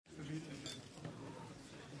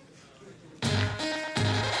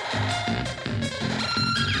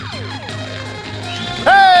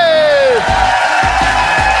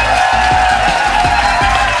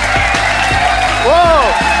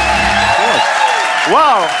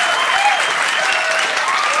Wow!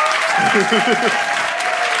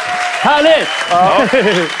 Härligt! Ja.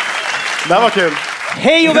 Det här var kul.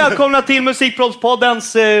 Hej och välkomna till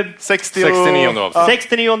Musikproddspoddens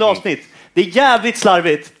 69 avsnitt. Det är jävligt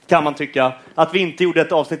slarvigt, kan man tycka, att vi inte gjorde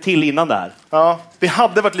ett avsnitt till innan det här. Ja, det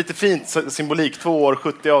hade varit lite fint symbolik. 2 år,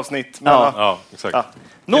 70 avsnitt. Men ja, exakt. Ja,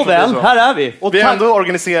 nåväl, här är vi. Och vi har ändå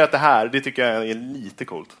organiserat det här. Det tycker jag är lite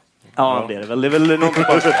coolt. Ja, det är det väl. Det är väl något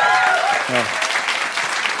konstigt. Ja.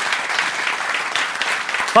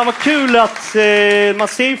 Fan vad kul att man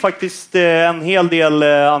ser ju faktiskt en hel del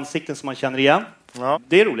ansikten som man känner igen. Ja.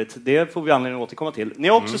 Det är roligt. Det får vi anledning att återkomma till. Ni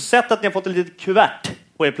har också sett att ni har fått ett litet kuvert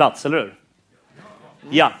på er plats, eller hur?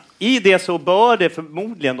 Ja. I det så bör det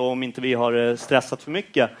förmodligen då, om inte vi har stressat för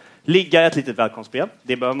mycket, ligga ett litet välkomstbrev.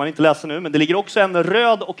 Det behöver man inte läsa nu, men det ligger också en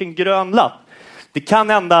röd och en grön lapp. Det kan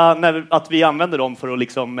hända att vi använder dem för att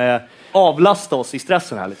liksom avlasta oss i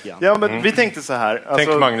stressen här lite grann. Ja, men vi tänkte så här. Alltså,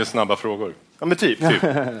 tänk Magnus snabba frågor. Ja, men typ.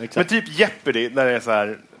 Men typ Jeopardy, där det är så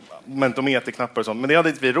här mentometerknappar och sånt. Men det hade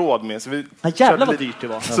inte vi råd med. Så vi jävlar vad dyrt det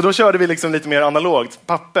var. Så då körde vi liksom lite mer analogt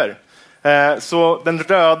papper. Så den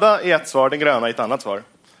röda är ett svar, den gröna är ett annat svar.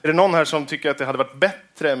 Är det någon här som tycker att det hade varit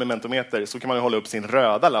bättre med mentometer, så kan man ju hålla upp sin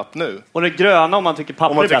röda lapp nu. Och det gröna om man tycker papper,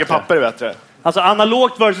 om man tycker är bättre. Papper är bättre. Alltså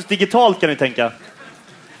analogt versus digitalt kan ni tänka.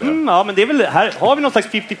 Ja, men det är väl, här har vi någon slags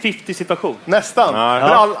 50-50 situation. Nästan.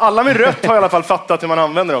 Ja. Alla med rött har i alla fall fattat hur man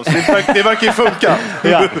använder dem. Så det verkar ju funka.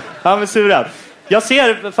 Ja, men suveränt. Jag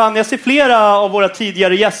ser flera av våra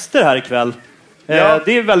tidigare gäster här ikväll. Ja.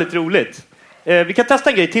 Det är väldigt roligt. Vi kan testa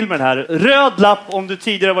en grej till med den här. Röd lapp om du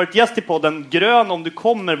tidigare varit gäst i podden. Grön om du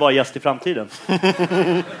kommer vara gäst i framtiden.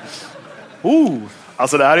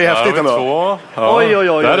 Alltså det här är häftigt ändå. Ja. Oj.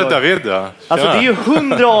 Det här är David. Ja. Alltså det är ju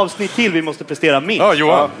 100 avsnitt till vi måste prestera minst. Ja,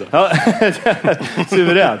 Johan. Ja.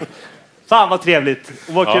 Suveränt. Fan vad trevligt.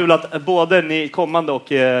 Och vad kul att både ni kommande och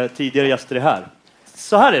tidigare gäster är här.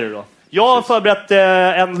 Så här är det då. Jag har förberett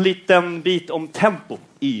en liten bit om tempo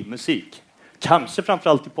i musik. Kanske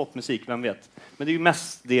framförallt i popmusik, vem vet. Men det är ju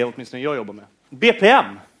mest det åtminstone jag jobbar med.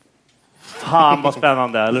 BPM. Fan vad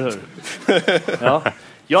spännande, eller hur?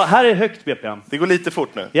 Ja, här är högt BPM. Det går lite fort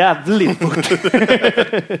nu. Jävligt fort.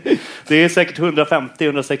 Det är säkert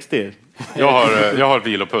 150-160. Jag har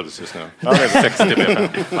vilopuls just nu. Ja, det är 60 BPM.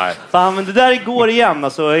 Nej. Fan, men det där går igen.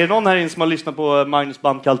 Alltså, är det någon här inne som har lyssnat på Magnus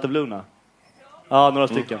band Cult of Luna? Ja, några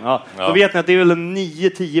stycken. Ja. Då vet ni att det är väl en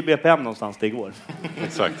 9-10 BPM någonstans det går.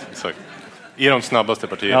 Exakt. I de snabbaste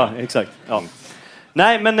partierna. Ja, exakt. Ja.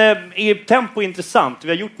 Nej, men tempo är intressant. Vi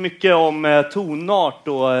har gjort mycket om tonart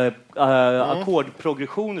och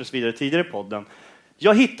ackordprogressioner och så vidare tidigare i podden.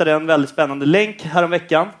 Jag hittade en väldigt spännande länk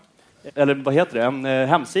häromveckan. Eller vad heter det? En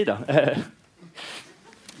hemsida.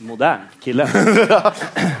 Modern kille.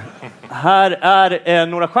 Här är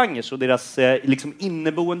några genrer och deras liksom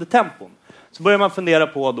inneboende tempon. Så börjar man fundera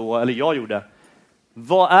på då, eller jag gjorde,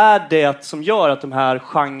 vad är det som gör att de här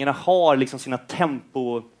genrerna har liksom sina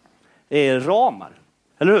temporamar?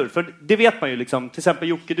 Eller hur? För det vet man ju liksom. Till exempel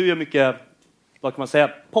Jocke, du gör mycket, vad kan man säga,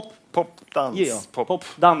 Popdans. Yeah.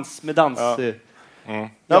 Popdans med dans.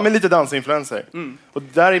 Ja, men lite dansinfluencer. Och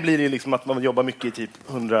där blir det liksom att man jobbar mycket i typ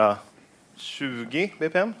 120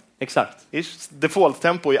 BPM. Exakt.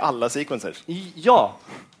 Default-tempo i alla sequencer. Ja.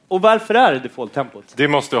 Och varför är det default-tempot? Det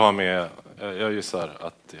måste ha med, jag gissar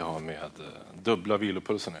att det har med dubbla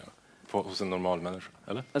vilopulsen hos en normal människa,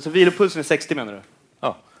 eller? Alltså vilopulsen är 60, menar du?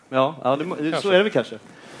 Ja. Ja, så är det väl kanske.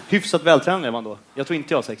 Hyfsat vältränad är man då. Jag tror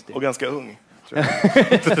inte jag är 60. Och ganska ung.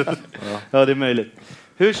 Ja, det är möjligt.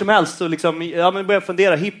 Hur som helst så liksom, men börja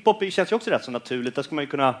fundera. Hiphop känns ju också rätt så naturligt. Där ska man ju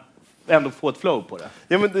kunna ändå få ett flow på det.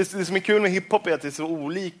 Ja, men det som är kul med hiphop är att det är så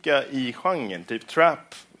olika i genren. Typ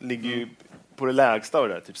trap ligger ju på det lägsta av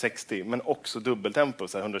det där, typ 60. Men också dubbeltempo,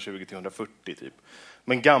 så här 120-140 typ.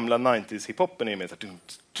 Men gamla 90s hiphopen är mer så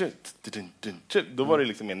här, då var det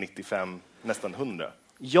liksom mer 95, nästan 100.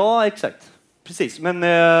 Ja, exakt. Precis. Men,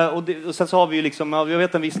 och sen så har vi ju liksom, jag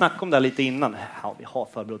vet att vi snackade om det här lite innan. Ja, vi har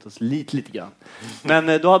förberett oss lite grann.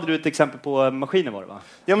 Men då hade du ett exempel på maskiner, var det va?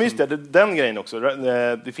 Ja, men just det, den grejen också.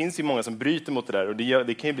 Det finns ju många som bryter mot det där. Och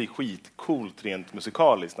det kan ju bli skitcoolt rent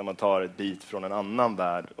musikaliskt när man tar ett beat från en annan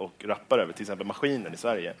värld och rappar över. Till exempel Maskinen i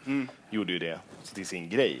Sverige gjorde ju det till sin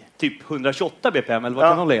grej. Typ 128 BPM, eller vad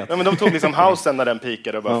kan de lägga? Ja, men de tog liksom housen när den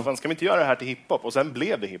pikade och bara, fan, ska vi inte göra det här till hiphop? Och sen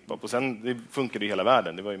blev det hiphop. Och sen det funkade i hela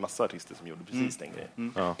världen. Det var ju massa artister som gjorde precis den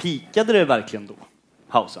grejen. Ja. Pikade det verkligen då?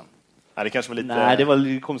 Housen? Nej, det kanske var lite... Nej,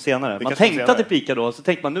 det kom senare. Man tänkte att det pikade då, så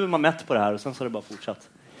tänkte man nu är man mätt på det här och sen så har det bara fortsatt.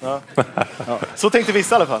 Ja. Så tänkte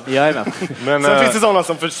vissa i alla fall. Jajamän. Men, Sen finns det sådana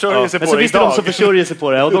som försörjer sig Men på så det finns det de idag. som försörjer sig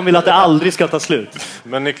på det och de vill att det aldrig ska ta slut.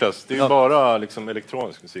 men Niklas, det är ju bara liksom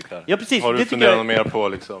elektronisk musik här. Ja, precis. Har Det du tycker funderat jag- mer på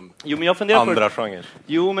liksom Jo, men jag funderar på andra genrer?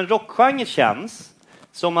 Jo, men rockgenre känns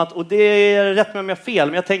som att, och det är rätt med om jag har fel,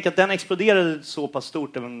 men jag tänker att den exploderade så pass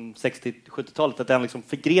stort även 60-70-talet att den liksom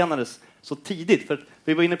förgrenades så tidigt. För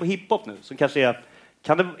vi var inne på hiphop nu, som kanske är,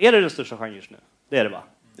 är det den största genren just nu? Det är det, va?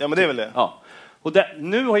 Ja, men det är väl det. Ja. Och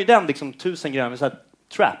nu har ju den liksom 1000 grejer, så här,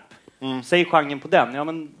 trap. Säg genren på den, ja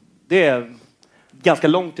men det är ganska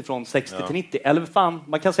långt ifrån 60 till 90. Eller fan,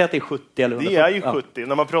 man kan säga att det är 70 eller 140. Det är ju 70.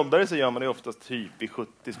 När man proddar det så gör man det oftast typ i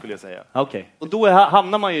 70 skulle jag säga. Okej. Och då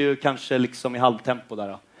hamnar man ju kanske liksom i halvtempo där.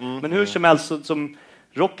 Då. Men hur som helst, som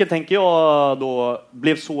rocken tänker jag då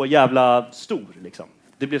blev så jävla stor. Liksom.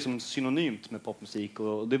 Det blev som synonymt med popmusik.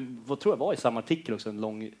 Och det tror jag var i samma artikel också, en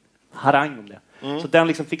lång harang om det. Så den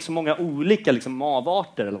liksom fick så många olika liksom,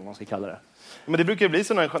 avarter, eller vad man ska kalla det. Men det brukar ju bli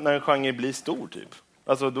så när en genre blir stor typ.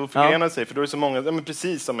 Alltså då förgrenar sig, för då är det så många, men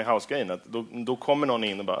precis som i house-grejen, att då kommer någon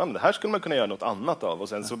in och bara, men det här skulle man kunna göra något annat av, och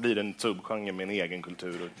sen så blir det en subgenre med en egen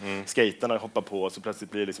kultur, och skaterna hoppar på, och så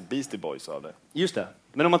plötsligt blir det liksom Beastie Boys av det. Just det.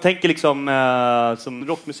 Men om man tänker liksom som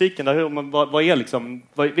rockmusiken, där, vad är liksom,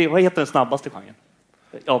 vad heter den snabbaste genren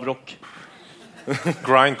av rock?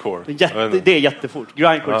 Grindcore. Det är jättefort.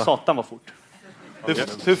 Grindcore, satan var fort.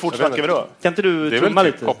 Hur fort snackar vi då? Kan inte du Det är trumma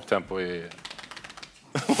väl typ lite? poptempo i...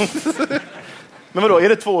 Men vadå, är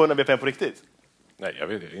det 200 BPM på riktigt? Nej, jag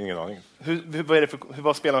vet ingen aning.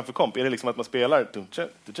 Vad spelar man för komp? Är det liksom att man spelar Nej,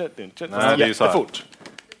 det är ju så här. jättefort?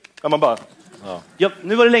 Ja, man bara... Ja,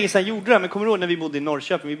 nu var det länge sedan jag gjorde det, men kommer du ihåg när vi bodde i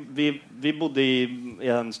Norrköping? Vi bodde i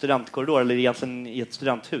en studentkorridor, eller egentligen i ett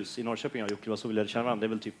studenthus i Norrköping. Jag och Jocke var så vi lärde känna varandra. Det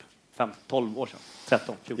är väl typ 12 år sedan.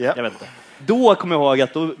 13, 14, jag vet inte. Då kommer jag ihåg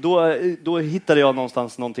att då hittade jag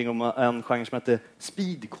någonstans någonting om en genre som hette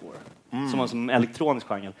speedcore. Som var som elektronisk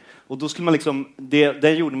genre. Och då skulle man liksom,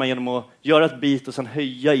 den gjorde man genom att göra ett beat och sen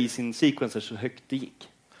höja i sin sequencer så högt det gick.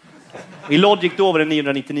 I Logic då var det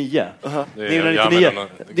 999. 999.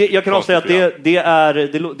 Jag kan avslöja att det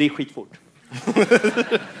är skitfort.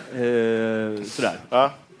 Sådär.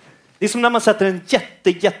 Ja. Det är som när man sätter en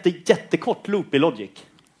jättekort loop i Logic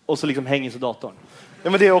och så liksom hänger så datorn. Ja,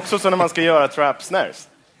 men det är också så när man ska göra trap snares.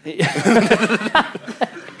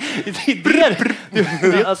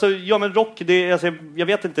 Alltså, ja men rock, alltså, jag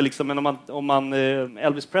vet inte liksom, men om man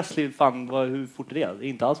Elvis Presley, fan, hur fort är det? Det är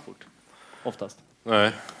inte alls fort. Oftast.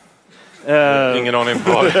 Nej. Ingen aning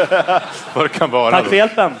på vad det kan vara. Tack för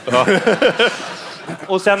hjälpen. Ja.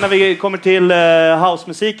 Och sen när vi kommer till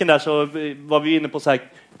housemusiken där så var vi inne på så här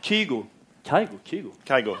Kygo.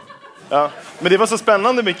 Kygo. Ja. Men det var så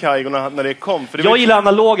spännande med Kygo när det kom. För det jag gillar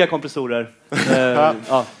analoga kompressorer.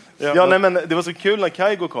 Ja, nej, men det var så kul när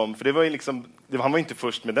Kygo kom, för det var ju liksom, han var inte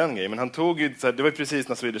först med den grejen, men han tog ju, så här, det var ju precis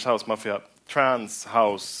när Swedish House Mafia trance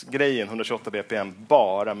house-grejen, 128 BPM,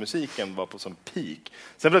 bara musiken var på sån peak.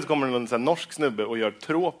 Sen plötsligt kommer det någon så här norsk snubbe och gör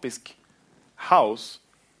tropisk house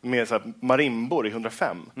med så här marimbor i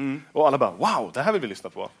 105. Och alla bara, wow, det här vill vi lyssna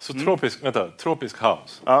på. Så tropisk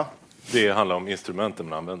house, det handlar om instrumenten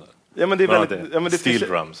man använder. Ja, men det är väldigt, steel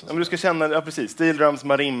drums. Ja, men du ska känna, precis, steel drums,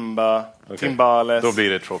 marimba, timbales. Då blir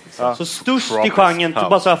det tropisk. Så störst i genren,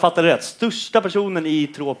 bara så jag fattar rätt, största personen i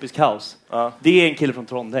tropisk house, det är en kille från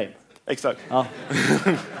Trondheim. Exakt. Ja.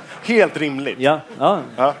 Helt rimligt. Ja.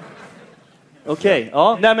 Ja. Okej.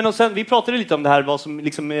 Ja. Nej, men och sen, vi pratade lite om det här, vad som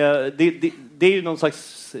liksom det är ju någon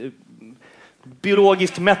slags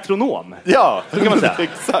biologiskt metronom. Ja, så kan man säga.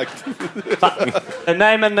 Exakt.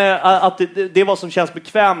 Nej, men att det var som känns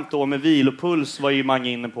bekvämt då med vilopuls var ju många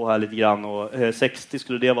inne på här lite grann, och 60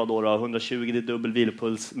 skulle det vara då 120 det är dubbel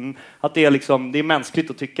vilopuls. Att det är liksom, det är mänskligt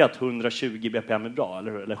att tycka att 120 BPM är bra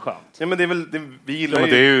eller skönt. Ja, men det är väl vi gillar men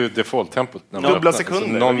det är ju default-tempot. Dubbla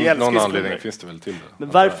sekunder. Någon anledning finns det väl till det. Men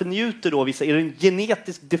varför njuter då vissa? Är det en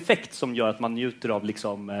genetisk defekt som gör att man njuter av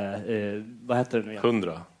liksom vad heter det nu igen?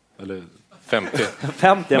 100 eller 50.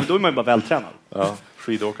 50, men då är man ju bara vältränad. Ja,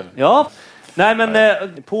 skidåkare. Ja. Nej,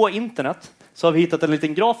 men på internet så har vi hittat en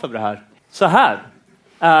liten graf över det här. Så här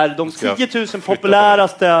är de 10 000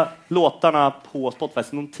 populäraste låtarna på Spotify.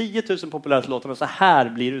 De 10 000 populäraste låtarna, så här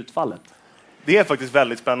blir utfallet. Det är faktiskt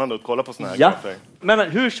väldigt spännande att kolla på såna här grafer. Men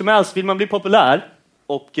hur som helst, vill man bli populär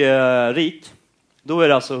och rik, då är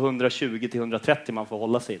det alltså 120 till 130 man får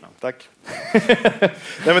hålla sig innan. Tack. Nej,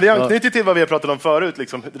 men det anknyter till vad vi har pratat om förut,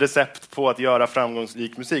 liksom recept på att göra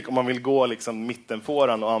framgångsrik musik. Om man vill gå liksom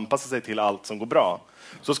mittenfåran och anpassa sig till allt som går bra,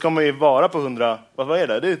 så ska man ju vara på 100, vad är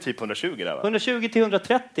det? Det är typ 120 där, va? 120 till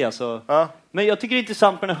 130 alltså. Ja. Men jag tycker det är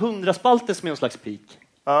intressant med den här 100-spalten som är en slags peak.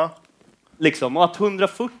 Ja. liksom. Och att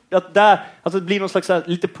 140, att det blir någon slags här,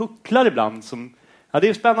 lite pucklar ibland som, ja, det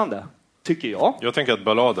är spännande, tycker jag. Jag tänker att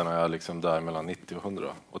balladerna är liksom där mellan 90 och 100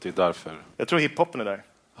 och det är därför. Jag tror hiphopen är där.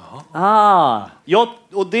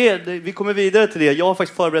 Vi kommer vidare till det. Jag har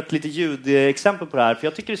faktiskt förberett lite ljudexempel på det här, för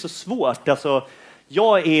jag tycker det är så svårt. Alltså,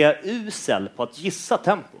 jag är usel på att gissa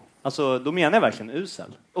tempo. Alltså, då menar jag verkligen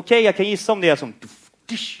usel. Okej, jag kan gissa om det är som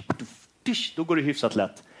då går det hyfsat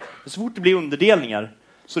lätt. Så fort det blir underdelningar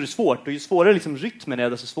så är det svårt. Och ju svårare liksom rytmen är,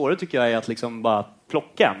 desto svårare tycker jag är att liksom bara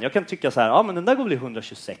plocka en. Jag kan tycka så här, ja men den där går väl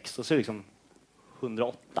 126 och så är det liksom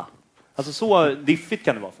 108. Alltså så diffigt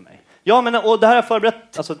kan det vara för mig. Ja, men och det här har jag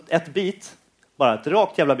förberett, alltså ett beat, bara ett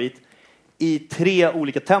rakt jävla beat i 3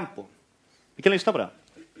 olika tempon. Vi kan lyssna på det.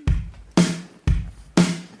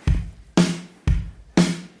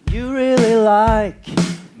 You really like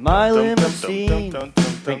my limousine.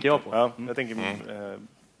 Tänker jag på. Ja, jag tänker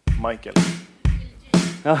Michael.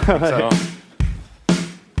 Ja.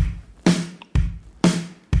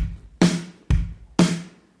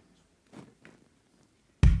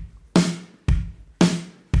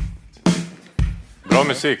 Bra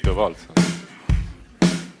musik du har valt.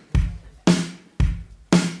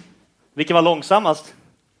 Vilken var långsammast?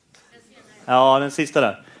 Ja, den sista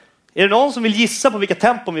där. Är det någon som vill gissa på vilka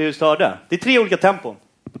tempon vi just hörde? Det är 3 olika tempon.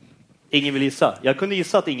 Ingen vill gissa. Jag kunde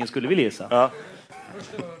gissa att ingen skulle vilja gissa. Ja.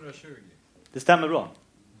 Första var 120. Det stämmer bra.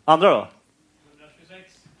 Andra då?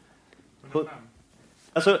 126. 105.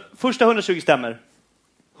 Alltså, första 120 stämmer.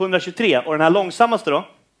 123. Och den här långsammaste då?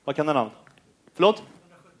 Vad kan den ha? Förlåt?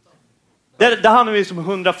 117. Det handlar ju som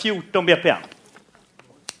 114 bpm.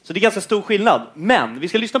 Så det är ganska stor skillnad. Men vi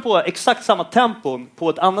ska lyssna på exakt samma tempon på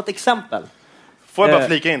ett annat exempel. Får jag bara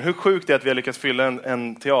flika in, hur sjukt det är att vi har lyckats fylla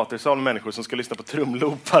en teatersal med människor som ska lyssna på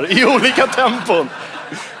trumloopar i olika tempon.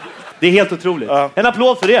 Det är helt otroligt. Ja. En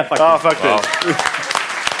applåd för det faktiskt. Ja, faktiskt.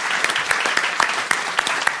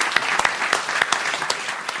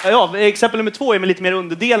 Ja, exempel nummer 2 är med lite mer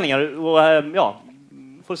underdelningar. Och ja,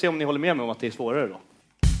 får se om ni håller med mig om att det är svårare då.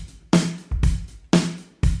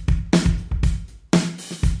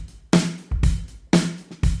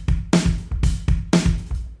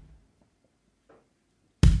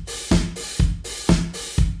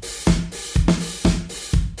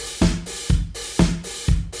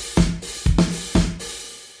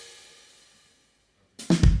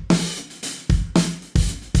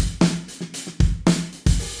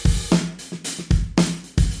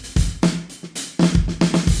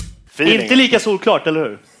 Inte lika solklart, eller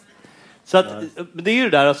hur? Så att, det är ju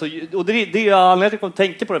det där, alltså, och det är ju anledningen att jag kommer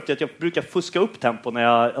tänka på det, för att jag brukar fuska upp tempo när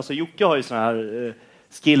jag, alltså Jocke har ju såna här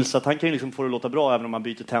skills att han kan ju liksom få det låta bra även om man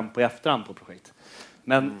byter tempo i efterhand på projekt.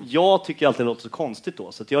 Men jag tycker alltid det låter så konstigt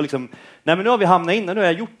då, så att jag liksom, nej men nu har vi hamnat inne, nu har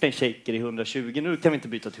jag gjort en shaker i 120, nu kan vi inte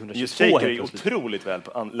byta till 122. Just shaker är otroligt väl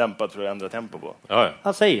lämpad för att ändra tempo på. Ja.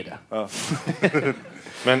 Han säger det. Ja.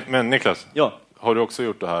 Men Niklas, ja. Har du också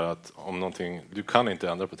gjort det här att om någonting, du kan inte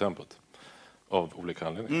ändra på tempot av olika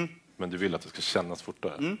anledningar, men du vill att det ska kännas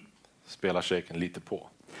fortare. Spela shaken lite på.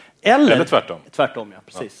 Eller tvärtom. Tvärtom, ja,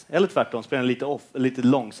 precis. Ja. Eller tvärtom, spela lite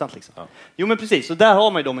långsamt liksom. Ja. Jo, men precis. Och där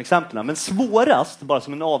har man ju de exemplen. Men svårast, bara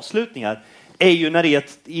som en avslutning här, är ju när det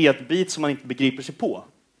är ett beat som man inte begriper sig på.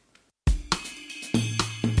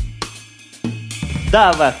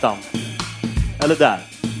 Där var ettan. Eller där.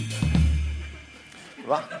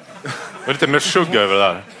 Va? Det är lite mer sugga över det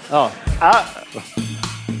där. Ja.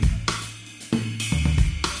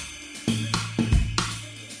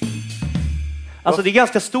 Alltså det är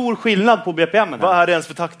ganska stor skillnad på BPM här. Vad är det ens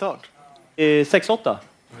för taktart? 6-8.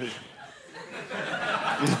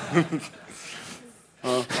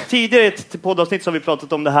 Tidigare i ett poddavsnitt så har vi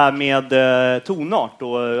pratat om det här med tonart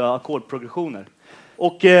och ackordprogressioner.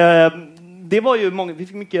 Och det var ju vi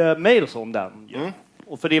fick mycket mejl om den.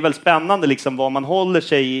 Och för det är väl spännande liksom vad man håller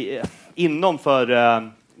sig inom för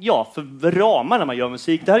ramar när man gör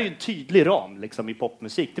musik. Det här är ju en tydlig ram liksom i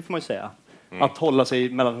popmusik, det får man ju säga. Att hålla sig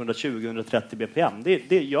mellan 120 och 130 bpm,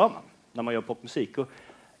 det gör man när man gör popmusik. Och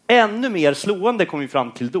ännu mer slående kommer vi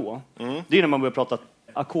fram till då. Det är när man börjar prata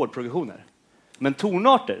ackordprogressioner. Men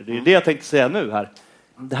tonarter, det är det jag tänkte säga nu här.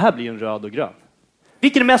 Det här blir en röd och grön.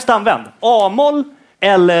 Vilken är mest använd? A-moll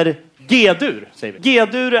eller G-dur, säger vi.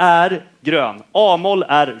 G-dur är grön, A-moll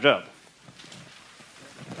är röd.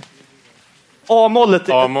 A-mollet,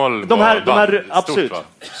 de här absolut.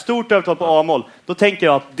 Stort övertal på A-moll. Då tänker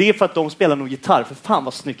jag att det är för att de spelar nog gitarr. För fan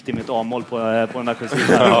vad snyggt det är med ett A-moll på den här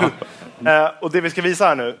konserten. Och det vi ska visa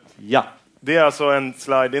här nu. Ja. Det är alltså en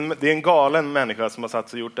slide. Det är en galen människa som har satt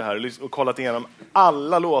sig och gjort det här och kollat igenom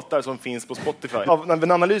alla låtar som finns på Spotify. Av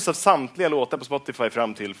en analys av samtliga låtar på Spotify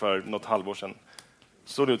fram till för något halvår sedan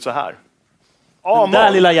såg det ut så här. Den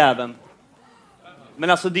där lilla jäveln. Men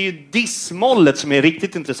alltså det är ju dissmollet som är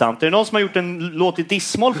riktigt intressant. Är det någon som har gjort en låt i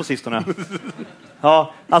dissmoll på sistone?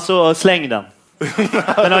 Ja, alltså släng den.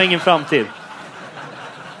 Den har ingen framtid.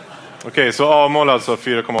 Okej, så A-moll alltså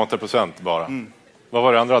 4,8% bara. Vad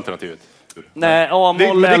var det andra alternativet? Nej,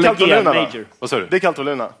 A-moll eller G-major. Vad sa du? Det är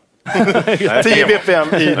Cantoluna. 10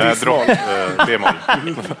 BPM i dissmoll. B-moll.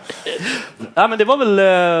 Ja, men det var väl...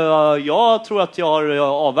 jag tror att jag har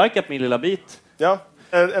avverkat min lilla bit. Ja.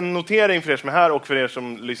 En notering för er som är här och för er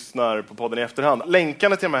som lyssnar på podden i efterhand.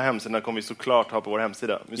 Länkarna till de här hemsidorna kommer vi såklart ha på vår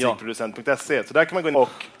hemsida, musikproducent.se. Så där kan man gå in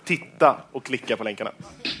och titta och klicka på länkarna.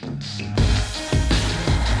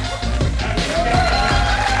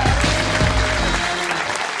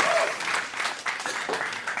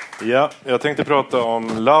 Ja, jag tänkte prata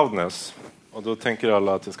om loudness. Och då tänker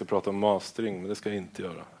alla att jag ska prata om mastering, men det ska jag inte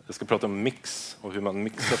göra. Jag ska prata om mix och hur man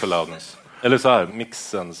mixar för loudness. Eller så här,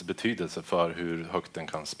 mixens betydelse för hur högt den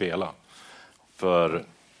kan spela. För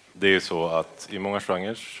det är så att i många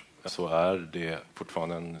genrer så är det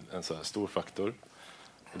fortfarande en så här stor faktor.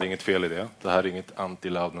 Och det är inget fel i det. Det här är inget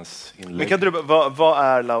anti-loudness-inlägg. Men kan du, vad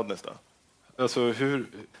är loudness då? Alltså hur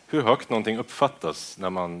högt någonting uppfattas när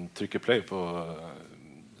man trycker play på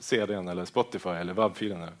CD:n eller Spotify eller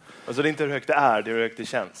webbfilen. Alltså det är inte hur högt det är hur högt det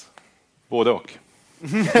känns. Både och.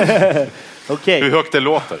 Okej. Hur högt det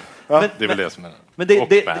låter. Ja. Det är väl det som är. Men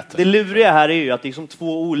det luriga här är ju att det är som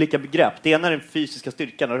två olika begrepp. Det ena är den fysiska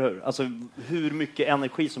styrkan, eller hur? Alltså hur mycket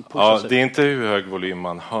energi som pushas. Ja, det är inte hur hög volym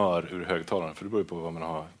man hör ur högtalaren, för det beror på vad man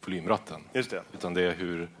har volymratten. Just det. Utan det är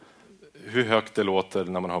hur högt det låter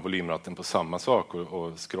när man har volymratten på samma sak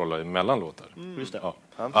och scrollar emellan låtar. Just det. Ja.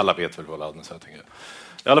 Alla vet väl vad loudness är, tänker jag.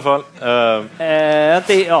 I alla fall.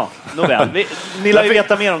 Nåväl. Ni lär ju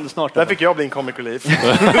veta mer om det snart. Där fick jag bli en comic relief.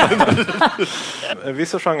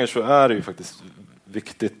 Vissa genrer så är det ju faktiskt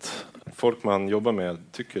viktigt. Folk man jobbar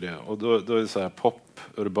med tycker det. Och då är det så här pop,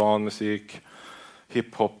 urban musik,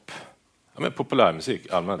 hiphop, men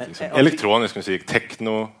populärmusik allmänt. Liksom. Elektronisk musik,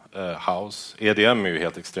 techno, house. EDM är ju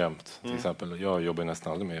helt extremt. Till exempel, jag jobbar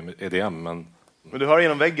nästan aldrig med EDM, men du har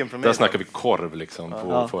genom väggen från mig. Där snackar vi korv liksom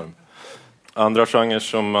på form. Andra genrer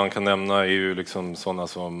som man kan nämna är ju liksom sådana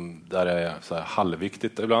som där är så här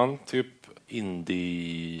halvviktigt ibland, typ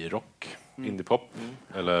indie-rock, indie-pop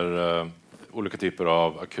eller olika typer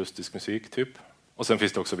av akustisk musik typ. Och sen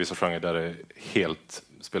finns det också vissa genrer där det helt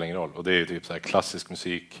spelar ingen roll, och det är ju typ så här klassisk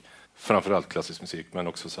musik, framförallt klassisk musik, men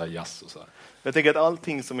också så här jazz och så här. Jag tänker att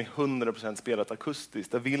allting som är 100% spelat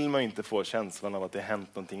akustiskt, där vill man inte få känslan av att det har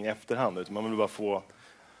hänt någonting i efterhand, utan man vill bara få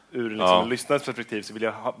ur liksom lyssnarens perspektiv, så vill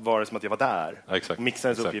jag vara som att jag var där. Ja, exakt.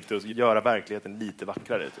 Mixarens uppgift är att göra verkligheten lite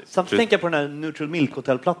vackrare. Typ. Samtidigt tänker jag på den här Neutral Milk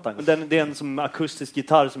Hotel-plattan. Det är en som akustisk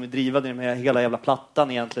gitarr som är drivad med hela jävla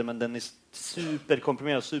plattan egentligen, men den är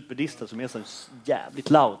superkomprimerad, superdistad, som är så jävligt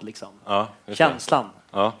loud liksom. Ja, känslan.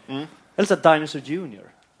 Ja. Eller så Dinosaur Jr.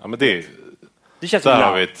 Ja, men det känns där loud.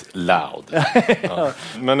 har vi ett loud. Ja.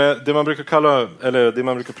 Men det man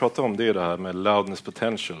brukar prata om, det är det här med loudness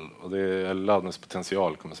potential, och det är loudness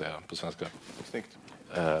potential kan man säga på svenska. Snyggt.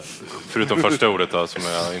 Förutom första ordet då, som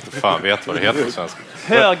jag inte fan vet vad det heter på svenska.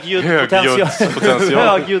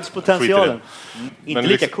 Högljuddspotentialen. Inte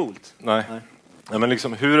lika coolt. Nej. Men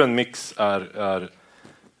liksom hur en mix är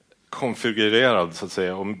konfigurerad så att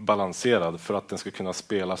säga och balanserad för att den ska kunna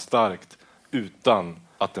spela starkt utan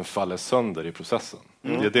att den faller sönder i processen.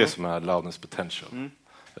 Det är det som är loudness potential.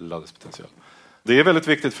 Eller loudness potential. Det är väldigt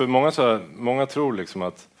viktigt för många tror liksom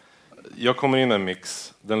att jag kommer in i en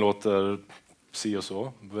mix, den låter si och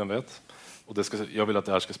så, vem vet. Och jag vill att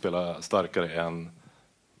det här ska spela starkare än,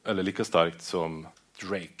 eller lika starkt som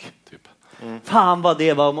Drake typ. Fan vad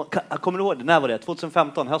det var. Kommer du ihåg det? När var det?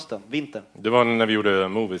 2015, hösten, vintern? Det var när vi gjorde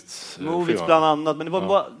Movies bland annat. Men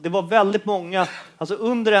det var väldigt många. Alltså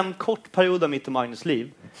under en kort period av mitt och Magnus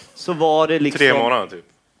liv så var det liksom 3 månader typ.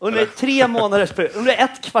 Under 3 månaders period, under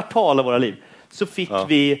ett kvartal av våra liv så fick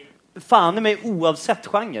vi fan med oavsett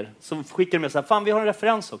genre så skickade de med så här, fan vi har en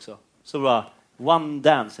referens också. Så var One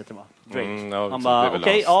Dance heter det, Drake. Han bara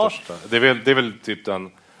okej, det är väl typ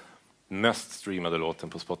den mest streamade låten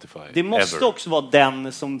på Spotify. Det måste också vara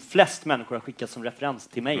den som flest människor har skickat som referens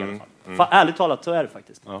till mig i alla fall. Ärligt talat så är det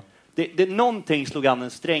faktiskt. Ja. Det någonting slog an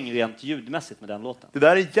en sträng rent ljudmässigt med den låten. Det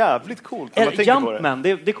där är jävligt coolt. Jumpman,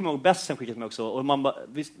 det kommer jag ihåg Bessem skickat mig också. Och man bara,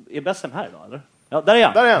 visst, är Bessem här idag eller? Ja, där är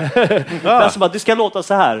han. Bessem bara, det ska låta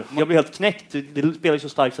så här. Jag blir helt knäckt. Det spelar ju så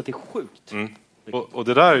starkt så att det är sjukt. Och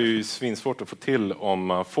det där är ju svinsvårt att få till om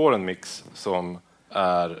man får en mix som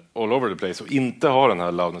är all over the place och inte har den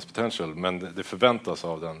här loudness potential, men det förväntas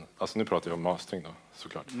av den. Alltså nu pratar jag om mastering då,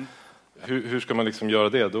 såklart. hur ska man liksom göra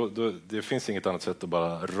det? Det finns inget annat sätt att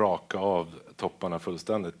bara raka av topparna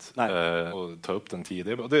fullständigt och ta upp den 10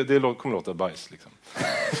 dB. Det kommer låta bajs liksom.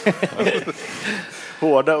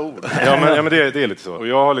 Hårda ord. Ja, men det är lite så. Och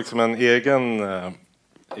jag har liksom en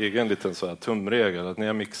egen liten så här tumregel att när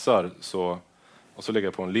jag mixar så lägger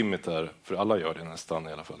jag på en limiter, för alla gör det nästan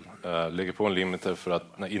i alla fall. Lägger på en limiter för att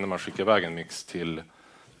innan man skickar iväg en mix till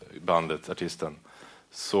bandet, artisten,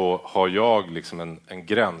 så har jag liksom en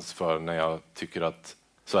gräns för när jag tycker att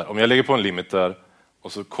så här, om jag lägger på en limiter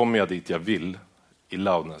och så kommer jag dit jag vill i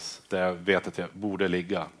loudness, där jag vet att jag borde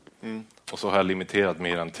ligga, och så har jag limiterat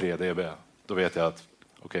mer än 3 dB, då vet jag att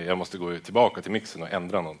jag måste gå tillbaka till mixen och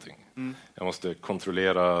ändra någonting. Jag måste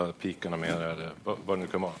kontrollera pikarna mer eller vad det nu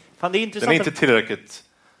kan vara. Fan, det är intressant.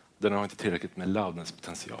 Den har inte tillräckligt med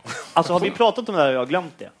loudness-potential. Alltså har vi pratat om det här och jag har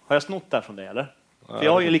glömt det? Har jag snott det här från dig eller? För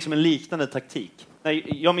jag har ju liksom en liknande taktik.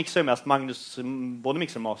 Jag mixar ju mest Magnus, både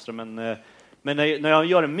mixar och master, men när jag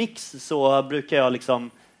gör en mix så brukar jag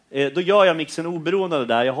liksom, då gör jag mixen oberoende av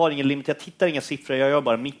det där. Jag har ingen limit, jag tittar inga siffror, jag gör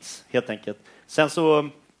bara mix helt enkelt. Sen så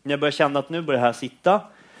när jag börjar känna att nu börjar det här sitta,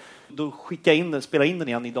 då spelar in den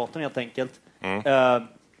igen i datorn helt enkelt.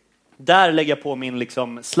 Där lägger jag på min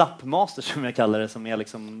liksom slappmaster som jag kallar det, som är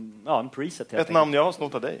liksom en preset. Ett namn jag har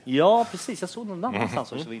snott av dig. Ja, precis. Jag såg någon annanstans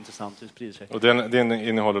som var intressant. Hur sprider sig. Och den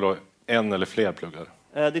innehåller då en eller fler pluggar?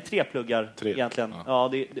 Det är 3 pluggar egentligen.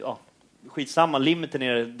 Ja. Skitsamma. Limiten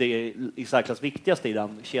är det i särklass viktigaste i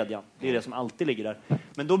den kedjan. Det är det som alltid ligger där.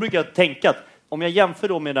 Men då brukar jag tänka att om jag jämför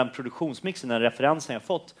då med den produktionsmixen, den referensen jag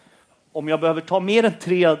fått, om jag behöver ta mer än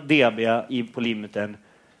 3 dB på limiten,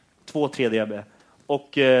 2-3 dB, och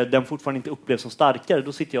den fortfarande inte upplevs som starkare,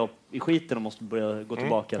 då sitter jag i skiten och måste börja gå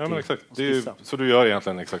tillbaka till exakt. Så du gör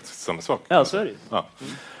egentligen exakt samma sak? Ja, så är det. Ja.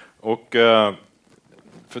 Och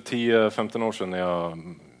för 10-15 år sedan när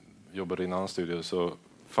jag jobbade i en annan studio så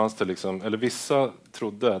fanns det liksom, eller vissa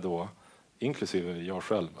trodde då, inklusive jag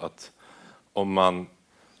själv, att om man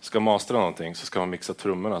ska mastra någonting så ska man mixa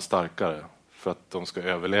trummorna starkare för att de ska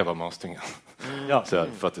överleva mastringen.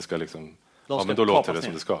 För att det ska liksom, men då låter det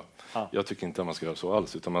som det ska. Ja. Jag tycker inte att man ska göra så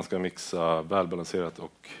alls, utan man ska mixa välbalanserat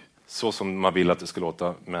och så som man vill att det ska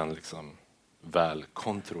låta, men liksom väl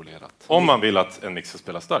kontrollerat. Om man vill att en mix ska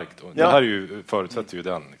spela starkt. Och det här förutsätter ju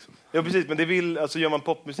den. Liksom. Ja, precis. Men gör man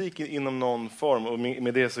popmusik inom någon form, och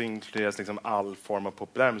med det så inkluderas liksom all form av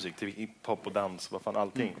populärmusik, till hiphop och dans, vad fan,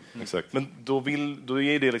 allting. Exakt. Men då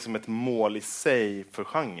är det liksom ett mål i sig för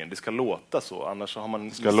genren. Det ska låta så, annars så har man...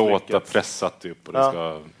 Det ska låta pressat upp och det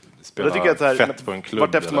ska spela jag tycker att här, fett på en klubb.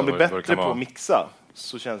 Vartefter man blir bättre på att mixa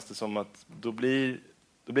så känns det som att då blir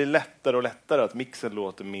det lättare och lättare att mixen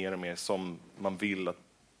låter mer och mer som man vill att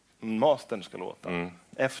mastern ska låta.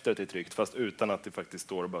 Efter att det är tryckt, fast utan att det faktiskt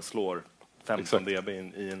står och bara slår 15 dB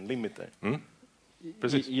i en limiter.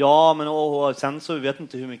 Precis. Ja, men och sen så vet jag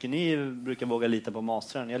inte hur mycket ni brukar våga lita på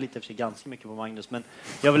mastern. Jag litar för sig ganska mycket på Magnus, men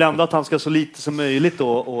jag vill ändå att han ska så lite som möjligt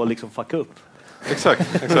då och liksom fucka upp.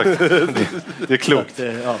 Exakt. Det är klokt.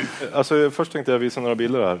 Alltså, först tänkte jag visa några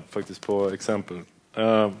bilder här faktiskt på exempel.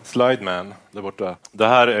 Slide Man där borta. Det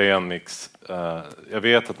här är en mix. Jag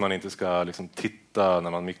vet att man inte ska liksom titta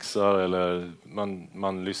när man mixar, eller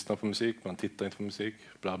man lyssnar på musik, man tittar inte på musik,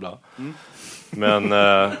 bla bla. Men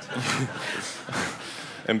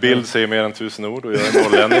en bild säger mer än 1000 ord och jag är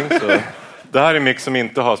norrlänning, så det här är en mix som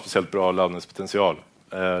inte har speciellt bra loudness-potential.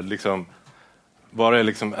 Liksom bara är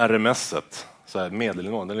liksom RMS-et, så här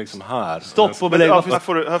medelnivån, den är liksom här. Stopp och belägg.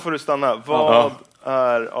 Här får du stanna. Vad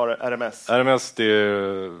är RMS? RMS, det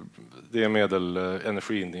är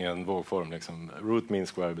medelenergin i en vågform. Liksom. Root mean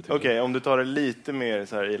square betyder. Okej, om du tar det lite mer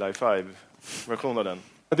så här Eli 5-version av den.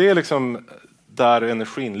 Det är liksom där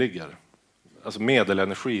energin ligger. Alltså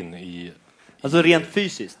medelenergin i... Alltså rent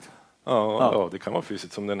fysiskt? Ja, det kan vara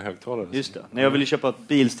fysiskt som den högtalare. Just det. När jag ville köpa ett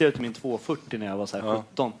bilstereo till min 240 när jag var så här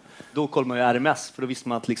 17, då kollade man ju RMS, för då visste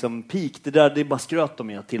man att liksom peak, det är bara skröt de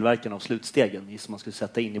med tillverkarna av slutstegen som man skulle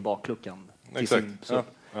sätta in i bakluckan. Exakt. Så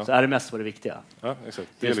RMS var det viktiga. Ja, exakt.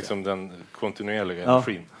 Det är liksom den kontinuerliga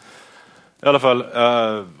energin. I alla fall,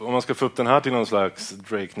 om man ska få upp den här till någon slags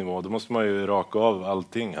Drake-nivå, då måste man ju raka av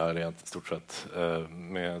allting här i stort sett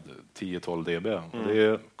med 10-12 dB.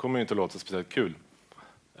 Det kommer ju inte låta speciellt kul.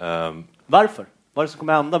 Varför? Vad är det som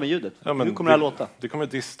kommer hända med ljudet? Hur kommer det att låta? Det kommer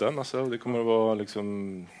att dista massa, det kommer att vara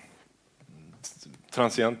liksom...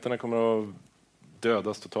 Transienterna kommer att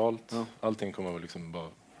dödas totalt. Allting kommer att liksom bara...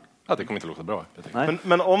 det kommer inte låta bra.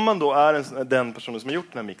 Men om man då är den personen som har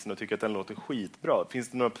gjort den här mixen och tycker att den låter skitbra, finns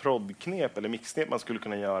det några proddknep eller mixknep man skulle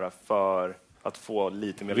kunna göra för att få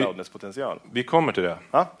lite mer loudness-potential? Vi kommer till det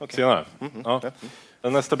senare. Ja.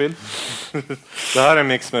 Nästa bild. Det här är en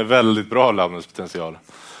mix med väldigt bra loudness-potential.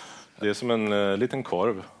 Det är som en liten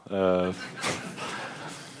korv.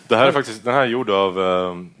 Det här är faktiskt, den här är gjord av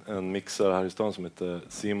en mixare här i stan som heter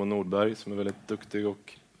Simon Nordberg, som är väldigt duktig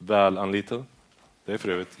och väl anlitad. Det är för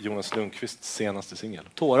övrigt Jonas Lundqvists senaste singel.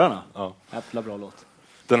 Tårarna? Ja. Jävla bra låt.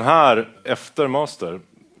 Den här efter master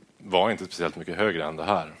var inte speciellt mycket högre än det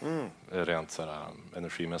här. Rent så här,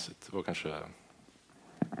 energimässigt. Det var kanske,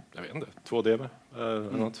 jag vet inte, 2 dB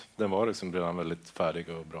eller något. Den var liksom redan väldigt färdig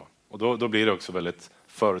och bra. Och då blir det också väldigt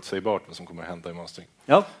förutsägbart vad som kommer att hända i mastering.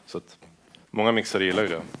 Ja. Så att många mixare gillar ju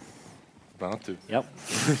det. Bland annat du. Ja.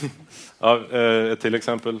 Ja, ett till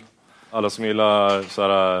exempel. Alla som gillar så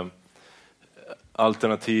här,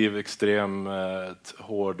 alternativ, extrem,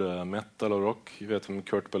 hård metal och rock. Jag vet vem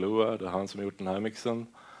Kurt Ballou är. Det är han som har gjort den här mixen.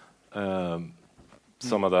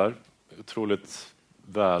 Samma där. Otroligt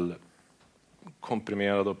väl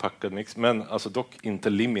komprimerad och packad mix. Men alltså dock inte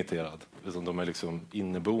limiterad. Utan de är liksom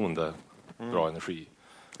inneboende bra energi.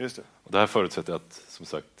 Just det. Och det här förutsätter att, som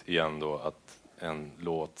sagt, igen då, att en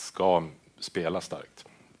låt ska spela starkt.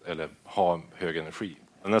 Eller ha hög energi.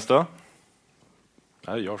 Nästa.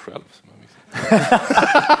 Det här är jag själv som har mixat.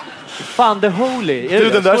 Fan, The Holy. Du,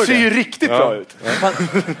 den där ser ju riktigt bra ut.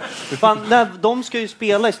 Fan, de ska ju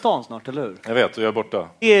spela i stan snart, eller hur? Jag vet, och jag är borta.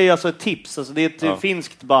 Det är ju alltså ett tips. Alltså, det är ett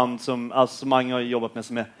finskt band som alltså, många har jobbat med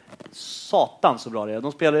som är satan så bra det är.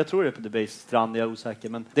 De spelar, jag tror det är på The Base Strand, jag är osäker.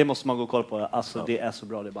 Men det måste man gå och kolla på. Alltså, det är så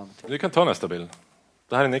bra det bandet. Vi kan ta nästa bild.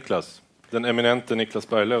 Det här är Niklas. Den eminente Niklas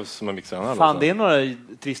Berglöf som har mixat den här. Fan, det är några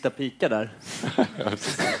trista pikar där.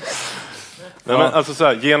 Nej, men alltså så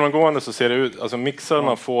här, genomgående så ser det ut, alltså mixar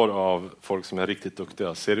man får av folk som är riktigt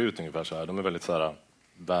duktiga ser det ut ungefär så här. De är väldigt så här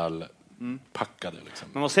väl packade liksom.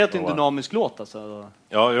 Men man ser att det är en dynamisk låt alltså.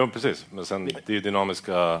 Ja, precis. Men sen det är ju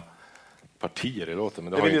dynamiska partier i låten,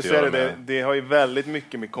 men det Jag har vill inte ju att säga göra det, med... det har ju väldigt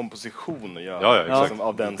mycket med komposition att göra. Ja, exakt. Liksom,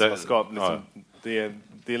 av den som har skapat. Liksom, ja.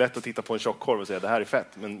 Det är lätt att titta på en tjockkorv och säga det här är fett,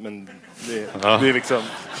 men det är liksom...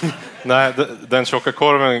 Nej, den tjocka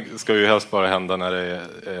korven ska ju helst bara hända när det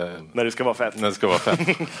är... När det ska vara fett. När det ska vara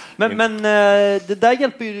fett. Men det där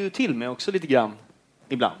hjälper ju du till med också lite grann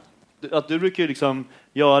ibland. Att du brukar ju liksom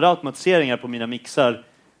göra automatiseringar på mina mixar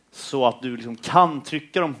så att du liksom kan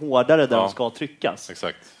trycka dem hårdare där de ska tryckas.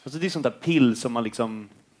 Exakt. Alltså det är sånt där pill som man liksom...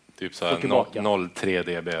 Typ så här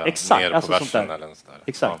 0,3 dB Exakt, ner alltså på sånt versen där. eller något där.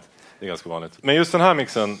 Exakt. Ja, det är ganska vanligt. Men just den här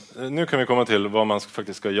mixen, nu kan vi komma till vad man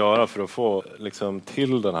faktiskt ska göra för att få liksom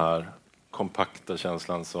till den här kompakta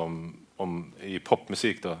känslan som i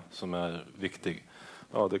popmusik då, som är viktig.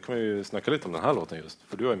 Ja, det kan vi ju snacka lite om den här låten just,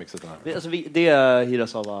 för du har ju mixat den här. Alltså det är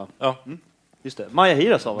Hirasawa. Ja. Just det. Maja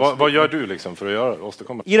Hirasawa. Vad gör du liksom för att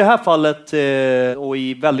åstadkomma? I det här fallet och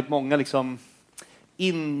i väldigt många liksom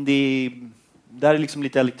indie, där är liksom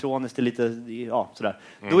lite elektroniskt, det är lite sådär.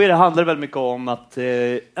 Då handlar det väldigt mycket om att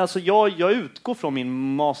alltså jag utgår från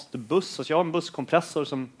min masterbuss, alltså jag har en busskompressor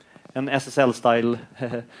som en SSL-style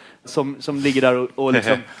som ligger där och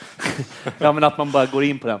liksom ja, men att man bara går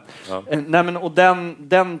in på den. Ja. Nej, men, och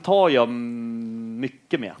den tar jag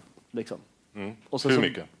mycket med liksom. Och så, hur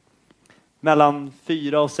mycket? Mellan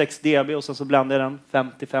 4 och 6 dB och sen så blandar jag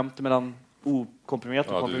den 50-50 mellan okomprimerat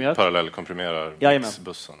och komprimerat. Du parallellkomprimerar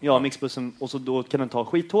mixbussen. Ja, mixbussen. Och så då kan den ta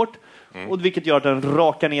skithårt. Och vilket gör att den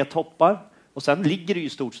rakar ner toppar. Och sen ligger det ju i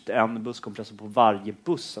stort sett en busskompressor på varje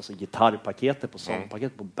buss. Alltså gitarrpaketet, på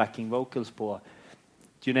sångpaketet, på backing vocals, på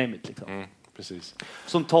you name it liksom. Precis.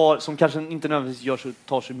 Som kanske inte nödvändigtvis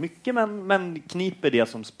tar så mycket men kniper det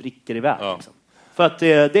som spricker iväg. Ja. Liksom. För att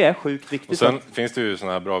det är sjukt viktigt. Och sen finns det ju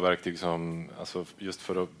såna här bra verktyg som, alltså just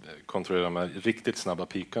för att kontrollera de här riktigt snabba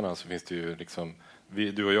pikarna, så finns det ju liksom,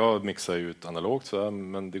 du och jag mixar ju ut analogt så här,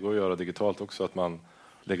 men det går att göra digitalt också, att man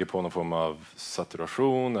lägger på någon form av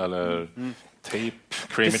saturation eller tape,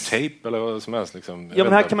 creamy tape eller vad som helst. Liksom. Ja,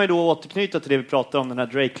 men här kan man ju då återknyta till det vi pratade om, den här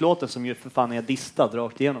Drake-låten som ju för fan är distad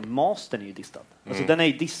rakt igenom. Mastern är ju distad. Alltså den är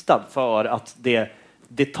ju distad för att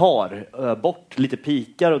det tar bort lite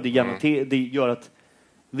pikar och det gör att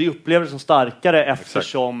vi upplever det som starkare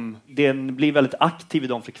eftersom den blir väldigt aktiv i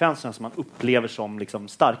de frekvenserna som man upplever som liksom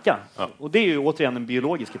starka. Ja. Och det är ju återigen en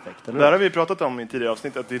biologisk effekt. Eller? Det här har vi pratat om i tidigare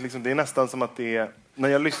avsnitt, att det är nästan som att det är, när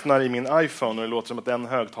jag lyssnar i min iPhone och det låter som att den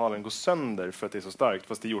högtalaren går sönder för att det är så starkt,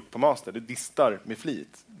 fast det är gjort på master. Det distar med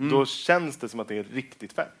flit. Då känns det som att det är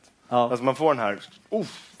riktigt fett. Ja. Alltså man får den här,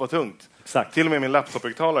 vad tungt. Exakt. Till och med min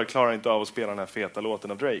laptop-högtalare klarar inte av att spela den här feta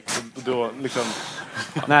låten av Drake. Då liksom...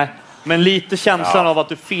 Nej, men lite känslan av att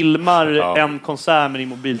du filmar en konsert med din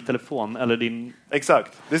mobiltelefon eller din...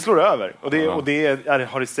 Exakt, det slår över. Och det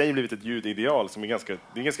har i sig blivit ett ljudideal som är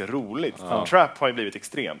ganska roligt. Trap har ju blivit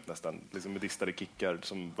extremt nästan, liksom med distade kickar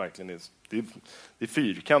som verkligen är... Det är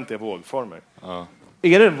fyrkantiga vågformer.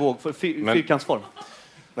 Är det en fyrkantsform?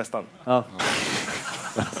 Nästan. Ja.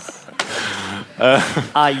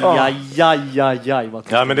 Aj, vad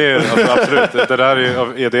Ja, men det är alltså, absolut. Det där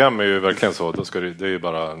är, EDM är ju verkligen så. Då ska det är ju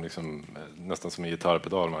bara liksom, nästan som en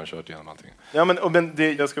gitarrpedal man har kört igenom allting. Ja, men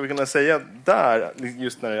det jag skulle kunna säga där,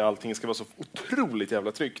 just när allting ska vara så otroligt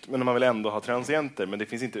jävla tryggt, men man vill ändå ha transienter, men det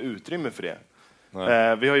finns inte utrymme för det.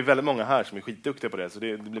 Vi har ju väldigt många här som är skitduktiga på det, så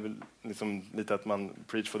det blir väl liksom lite att man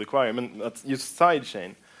preach for the choir. Men att just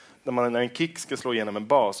sidechain, när en kick ska slå igenom en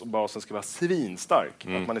bas och basen ska vara svinstark,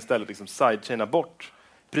 att man istället liksom sidechainar bort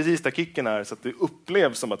precis där kicken är, så att det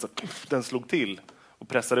upplevs som att så, den slog till och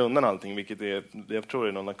pressade undan allting, vilket är, jag tror det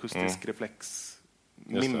är någon akustisk reflex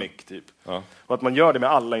mimic typ. Ja. Och att man gör det med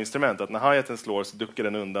alla instrument, att när hi-haten slår så duckar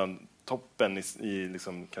den undan toppen i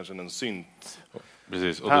liksom, kanske en synt.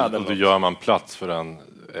 Precis, och då gör man plats för den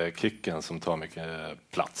kicken som tar mycket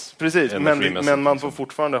plats. Precis, men man får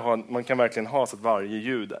fortfarande ha, man kan verkligen ha så att varje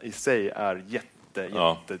ljud i sig är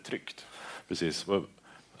jättetryggt. Precis.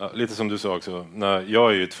 Lite som du sa också,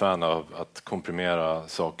 jag är ju ett fan av att komprimera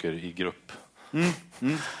saker i grupp.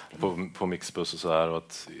 På mixbus och så här, och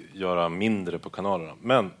att göra mindre på kanalerna.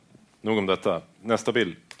 Men nog om detta. Nästa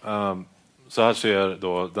bild. Så här ser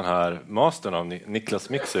då den här mastern av Niklas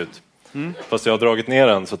mix ut. Fast jag har dragit ner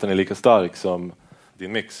den så att den är lika stark som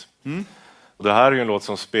din mix. Och det här är ju en låt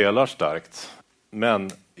som spelar starkt.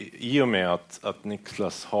 Men i och med att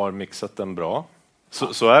Niklas har mixat den bra,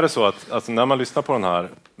 så är det så att alltså när man lyssnar på den här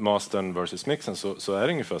mastern versus mixen, så är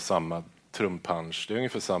det ungefär samma trumpunch. Det är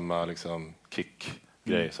ungefär samma liksom,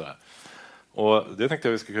 kick-grej. Så här. Och det tänkte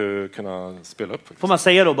jag vi skulle kunna spela upp. Får man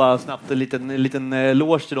säga då bara snabbt en liten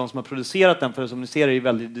eloge till de som har producerat den, för som ni ser är det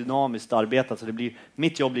väldigt dynamiskt arbetat, så det blir,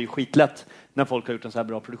 mitt jobb blir skitlätt när folk har gjort en så här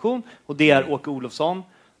bra produktion, och det är Åke Olofsson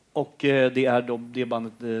och det är det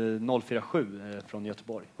bandet 047 från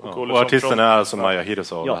Göteborg. Och artisten är alltså Maja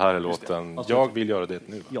Hirsa, det här är låten Jag vill göra det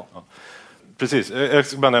nu. Ja. Precis, jag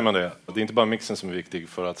ska bara nämna det. Det är inte bara mixen som är viktig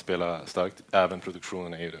för att spela starkt, även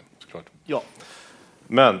produktionen är ju det, såklart. Ja.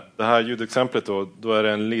 Men det här ljudexemplet då är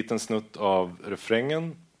det en liten snutt av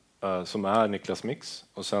refrängen som är Niklas mix,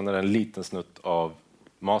 och sen är det en liten snutt av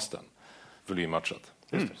mastern, volymmatchat.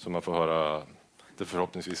 Så man får höra det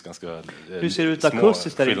förhoppningsvis ganska hur ser det ut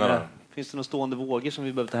akustiskt där inne? Finns det några stående vågor som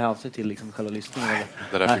vi behöver ta hänsyn till liksom själva lyssningen?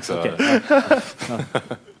 Det där fixar jag.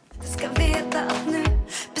 Ska veta att nu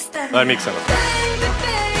bestämmer Nej, mixen.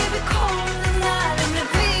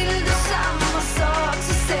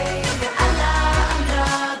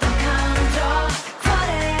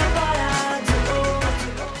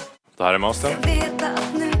 Det här är mastern.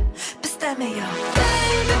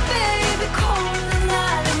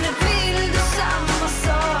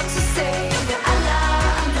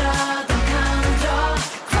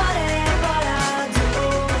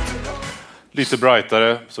 Lite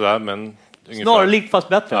brightare sådär, men snarlikt fast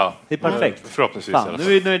bättre. Ja. Det är perfekt. Förhoppningsvis. Fan, nu är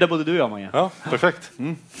vi nöjda både du och jag, Maja. Ja, perfekt.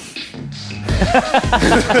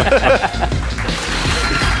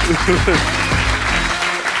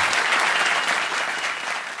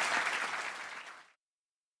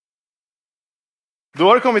 Då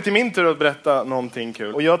har det kommit till min tur att berätta någonting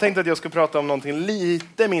kul. Och jag tänkte att jag skulle prata om någonting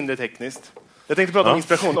lite mindre tekniskt. Jag tänkte prata om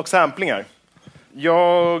inspiration och samplingar.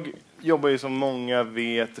 Jag jobbar ju, som många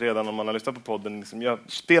vet redan om man har lyssnat på podden, liksom, jag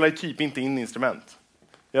spelar ju typ inte in instrument.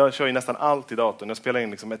 Jag kör ju nästan allt i datorn. Jag spelar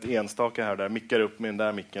in liksom ett enstaka här och där, mickar upp med den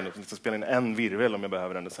där micken och liksom spelar in en virvel om jag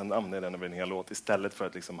behöver den, och sen använder jag den över en hel låt istället för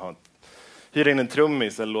att liksom hyra in en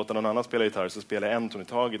trummis eller låta någon annan spela gitarr, så spelar jag en ton i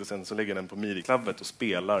taget och sen så lägger jag den på midi-klavet och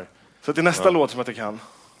spelar. Så till nästa låt som att jag kan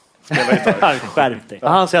spela gitarr. Skärp dig.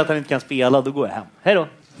 Han säger att han inte kan spela, då går jag hem. Hej då.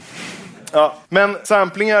 Ja, men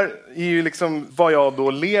samplingar är ju liksom vad jag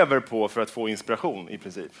då lever på för att få inspiration i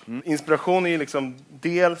princip. Inspiration är ju liksom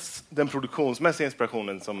dels den produktionsmässiga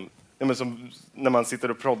inspirationen som när man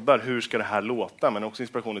sitter och proddar, hur ska det här låta, men också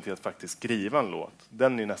inspirationen till att faktiskt skriva en låt.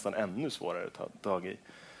 Den är ju nästan ännu svårare att ta tag i.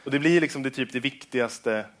 Och det blir liksom det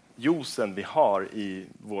viktigaste juicen vi har i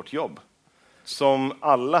vårt jobb. Som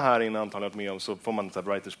alla här inne antagligen med om, så får man ett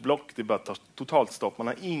writers block. Det bara tar totalt stopp. Man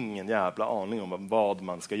har ingen jävla aning om vad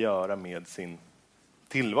man ska göra med sin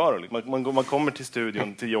tillvaro. Man kommer till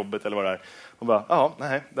studion, till jobbet eller vad det är, och bara,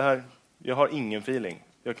 det här, jag har ingen feeling.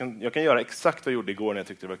 Jag kan göra exakt vad jag gjorde igår när jag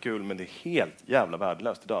tyckte det var kul, men det är helt jävla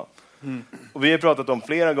värdelöst idag. Och vi har pratat om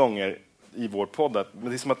flera gånger i vår podd att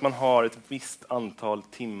det är som att man har ett visst antal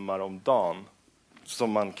timmar om dagen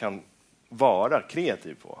som man kan vara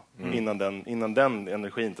kreativ på innan den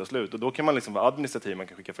energin tar slut. Och då kan man liksom vara administrativ, man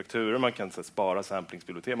kan skicka fakturor, man kan spara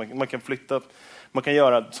samplingsbibliotek, man kan flytta, man kan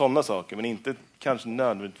göra sådana saker, men inte kanske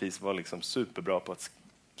nödvändigtvis vara liksom superbra på att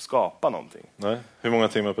skapa någonting. Nej. Hur många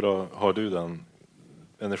timmar per dag har du den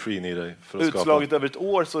energin i dig för att Utslaget över ett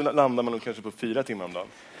år så landar man nog kanske på 4 timmar om dagen.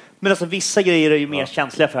 Men alltså vissa grejer är ju mer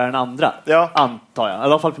känsliga för än andra. Ja. Antar jag. I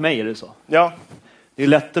alla fall för mig är det så. Ja, Det är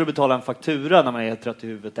lättare att betala en faktura när man är trött i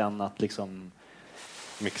huvudet än att liksom,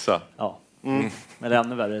 mixa. ja. Eller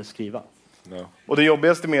ännu värre skriva. Ja. och det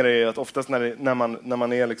jobbigaste med det är att oftast när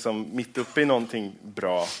man är liksom mitt uppe i någonting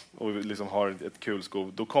bra och liksom har ett kul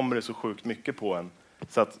skov, då kommer det så sjukt mycket på en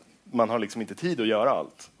så att man har liksom inte tid att göra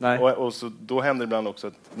allt. Nej. Och så då händer det ibland också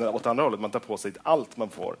att åt andra hållet, man tar på sig allt man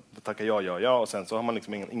får. Tackar ja, och sen så har man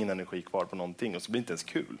liksom ingen energi kvar på någonting och så blir det inte ens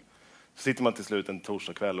kul. Så sitter man till slut en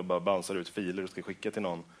torsdagskväll och bara bouncear ut filer och ska skicka till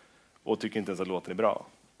någon och tycker inte ens att låten är bra.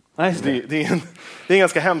 Nej, Det är en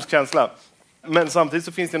ganska hemsk känsla. Men samtidigt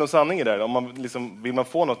så finns det någon sanning i det där. Om man liksom, vill man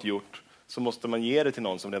få något gjort så måste man ge det till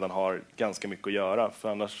någon som redan har ganska mycket att göra. För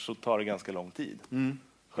annars så tar det ganska lång tid.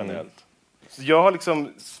 Generellt. Så jag har liksom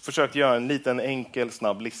försökt göra en liten enkel,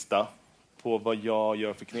 snabb lista på vad jag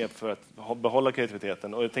gör för knep för att behålla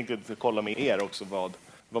kreativiteten. Och jag tänkte att jag ska kolla med er också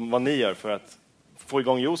vad ni gör för att få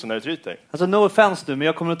igång juicen när det tryter. Alltså no offense nu, men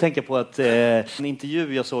jag kommer att tänka på att en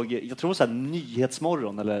intervju jag såg, jag tror så här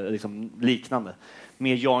Nyhetsmorgon eller liksom liknande,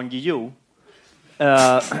 med Jan Guillou.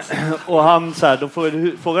 Och han så här, de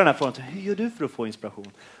frågar den här frågan, hur gör du för att få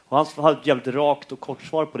inspiration? Och han hade ett jävligt rakt och kort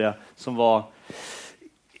svar på det som var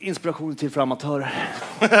inspiration till för amatörer.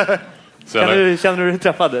 Känner du dig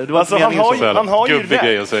träffad? Det var alltså, han har ju gubbig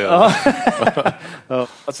grej att säga.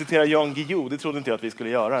 Att citera Jan Guillou, det trodde inte jag att vi skulle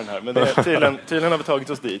göra den här, men det är, tydligen har vi tagit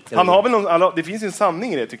oss dit. Han har väl det finns ju en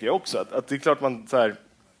sanning i det tycker jag också, att det är klart man så här,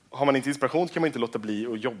 har man inte inspiration kan man inte låta bli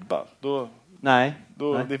att jobba. Nej.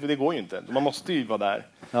 Det går ju inte. Man måste ju vara där.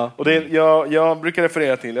 Ja. Och jag brukar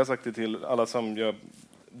referera till, jag har sagt det till alla som jag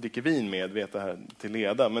dricker vin med, vet det här till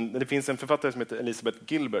leda, men det finns en författare som heter Elizabeth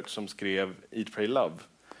Gilbert som skrev Eat, Pray, Love.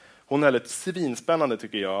 Hon höll ett svinspännande,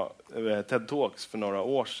 tycker jag, TED Talks för några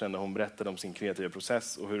år sedan när hon berättade om sin kreativa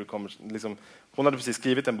process och hur det kommer, liksom, hon hade precis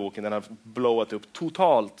skrivit en bok, den har blowat upp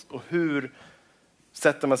totalt, och hur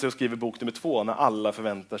sätter man sig och skriver bok nummer 2 när alla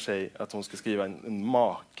förväntar sig att hon ska skriva en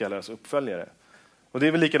makalös uppföljare. Och det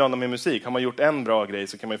är väl likadant med musik. Har man gjort en bra grej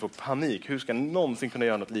så kan man ju få panik. Hur ska någonsin kunna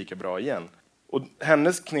göra något lika bra igen? Och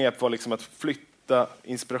hennes knep var liksom att flytta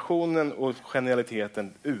inspirationen och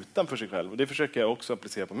genialiteten utanför sig själv. Och det försöker jag också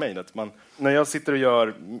applicera på mig. Att när jag sitter och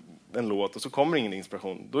gör en låt och så kommer ingen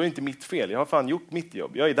inspiration, då är det inte mitt fel. Jag har fan gjort mitt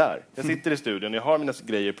jobb. Jag är där. Jag sitter i studion, jag har mina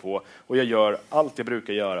grejer på och jag gör allt jag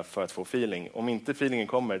brukar göra för att få feeling. Om inte feelingen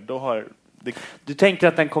kommer, då har... Du tänker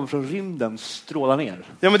att den kommer från rymden, strålar ner?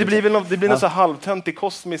 Ja, men det blir väl någon så halvtöntig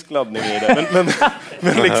kosmisk laddning i det.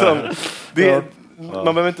 Men liksom... Man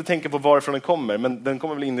behöver inte tänka på varifrån den kommer, men den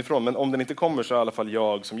kommer väl inifrån. Men om den inte kommer så har i alla fall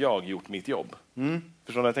jag gjort mitt jobb.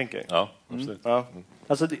 Förstår du vad jag tänker? Ja, absolut. Ja.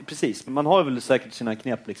 Alltså, precis. Man har väl säkert sina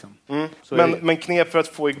knep liksom. Men knep för att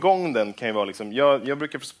få igång den kan ju vara liksom... Jag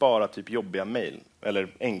brukar spara typ jobbiga mejl. Eller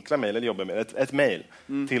enkla mejl, eller jobbiga mejl. Ett mejl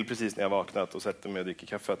till precis när jag vaknat och sätter mig och dricker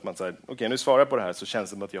kaffe. Att man säger, okej, nu svarar jag på det här så känns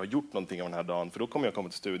det som att jag har gjort någonting av den här dagen. För då kommer jag komma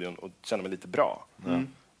till studion och känna mig lite bra.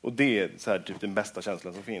 Och det är så här, typ den bästa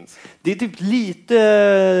känslan som finns. Det är typ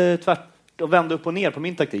lite tvärt att vända upp och ner på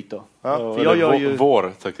min taktik då. Ja. För jag gör ju...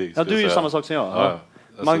 Vår taktik. Ja, du är ju samma sak som jag. Ja.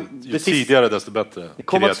 Alltså, ju tidigare desto bättre.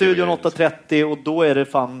 Komma till studion 8.30 och då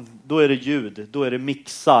är det ljud, då är det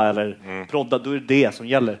mixa eller prodda, då är det som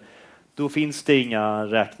gäller. Då finns det inga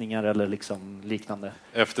räkningar eller liksom liknande.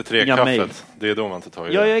 Efter 3-kaffet, det är då man tar tag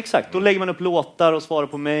i det. Ja, exakt. Då lägger man upp låtar och svarar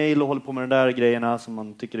på mejl och håller på med de där grejerna som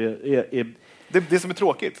man tycker är... Det som är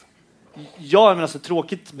tråkigt. Ja, men alltså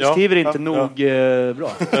tråkigt beskriver inte nog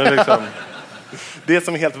bra. Liksom, det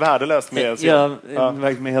som är helt värdelöst med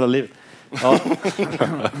med hela livet. Ja.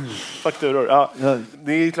 Fakturor. Ja.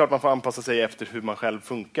 Det är klart man får anpassa sig efter hur man själv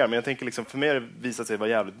funkar. Men jag tänker liksom, för mig har det visat sig vara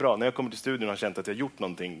jävligt bra. När jag kommer till studion och har känt att jag har gjort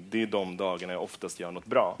någonting, det är de dagarna jag oftast gör något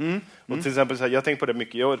bra. Och till exempel, så här, jag tänker på det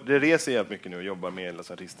mycket. Jag reser jävligt mycket nu och jobbar med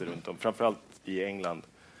artister runt om. Framförallt i England.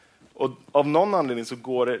 Och av någon anledning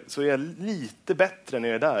så är jag lite bättre när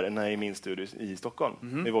jag är där än när jag är i min studio i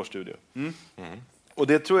Stockholm. I vår studio. Och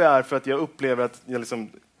det tror jag är för att jag upplever att jag liksom,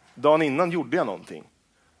 dagen innan gjorde jag någonting.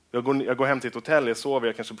 Jag går hem till ett hotell, jag sover,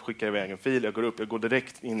 jag kanske skickar iväg en fil, jag går upp, jag går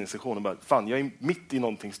direkt in i sessionen och bara, fan, jag är mitt i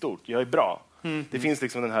någonting stort, jag är bra. Det finns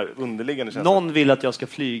liksom den här underliggande känslan. Någon vill att jag ska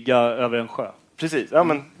flyga över en sjö. Precis, ja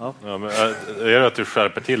men... Ja, men är det att du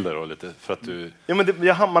skärper till det då lite? För att du... Ja, men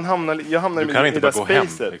jag hamnar du kan inte bara gå hem.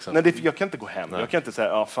 Liksom. Nej, jag kan inte gå hem. Nej. Jag kan inte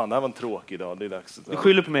säga, fan, det här var en tråkig dag, det är dags. Du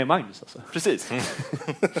skyller på mig och Magnus alltså. Precis.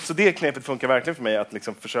 Så det knepet funkar verkligen för mig, att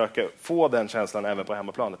liksom försöka få den känslan även på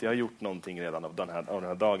hemmaplanet. Jag har gjort någonting redan av den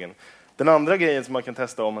här dagen. Den andra grejen som man kan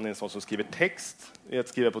testa om man är en sån som skriver text är att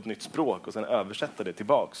skriva på ett nytt språk och sen översätta det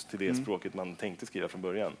tillbaks till det språket man tänkte skriva från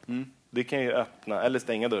början. Det kan ju öppna eller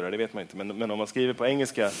stänga dörrar, det vet man inte. Men om man skriver på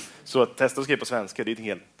engelska, så att testa att skriva på svenska, det är en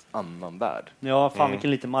helt annan värld. Ja, fan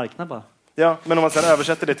vilken liten marknad bara. Ja, men om man sen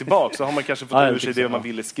översätter det tillbaks så har man kanske fått ur sig det man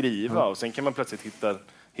ville skriva och sen kan man plötsligt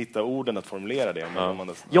hitta orden att formulera det.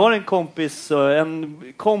 Jag har en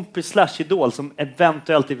kompis slash idol som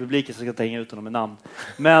eventuellt i publiken så ska ta hänga ut honom med namn.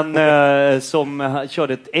 Men som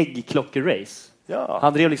körde ett äggklockerace. Ja.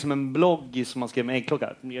 Han drev liksom en blogg som man skrev med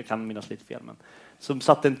äggklocka. Jag kan minnas lite fel, men som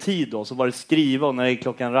satt en tid då, så var det skriva och när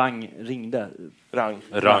äggklockan ringde.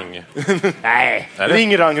 Rang. Nej.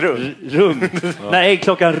 Ring, rang, rung. När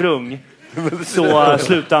äggklockan rung så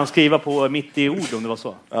slutade han skriva på mitt i ord, om det var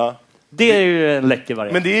så. Ja. Det är ju en läcker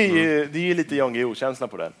variant. Men det är ju lite Jan Guillou-känsla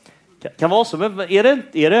på det. Kan vara så, men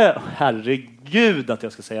är det herregud att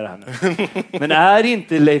jag ska säga det här nu. Men är det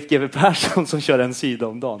inte Leif GW Persson som kör en sida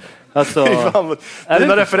om dagen? Alltså,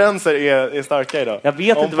 dina referenser är starka idag. Jag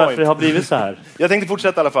vet inte varför det har blivit så här. Jag tänkte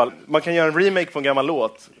fortsätta i alla fall. Man kan göra en remake på en gammal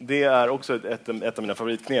låt. Det är också ett av mina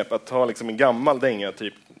favoritknep. Att ta liksom en gammal dänga,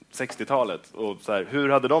 typ 60-talet. Och så här, hur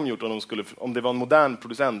hade de gjort om det var en modern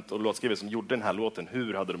producent och låtskrivare som gjorde den här låten?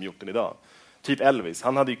 Hur hade de gjort den idag? Typ Elvis.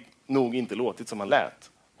 Han hade ju nog inte låtit som han lät.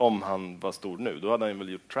 Om han var stor nu. Då hade han väl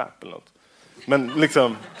gjort trap eller något. Men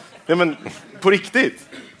liksom, på riktigt.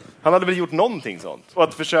 Han hade väl gjort någonting sånt. Och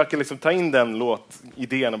att försöka liksom ta in den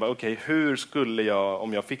låtidén och bara, okej, hur skulle jag,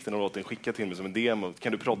 om jag fick den låten skicka till mig som en demo,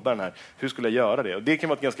 kan du prodda den här? Hur skulle jag göra det? Och det kan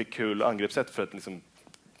vara ett ganska kul angreppssätt för att liksom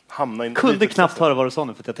hamna i en... Kunde knappt höra vad du sa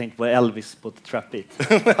nu för att jag tänkte på Elvis på ett trap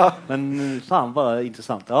beat. Men fan vad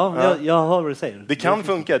intressant. Ja. Jag hör vad du säger. Det kan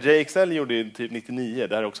funka. JXL gjorde ju typ 99.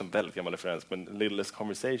 Det här är också en väldigt gammal referens. Men Littlest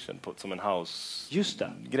Conversation som en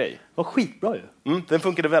house-grej. Vad skitbra ju. Den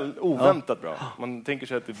funkade väl oväntat bra. Man tänker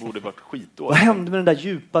sig att det borde varit skitdåligt. Vad hände med den där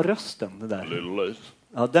djupa rösten? Det där?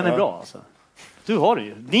 Ja, den är bra alltså. Du har det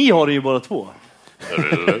ju. Ni har det ju båda två.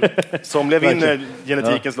 Somliga vinner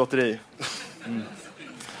genetikens lotteri.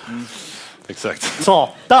 Exakt.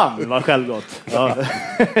 Satan vad självgott. Ja.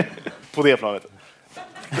 På det planet.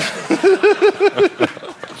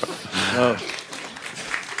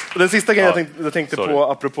 Den sista grejen jag tänkte på,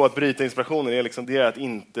 apropå att bryta inspirationen, är liksom, det är att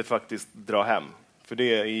inte faktiskt dra hem. För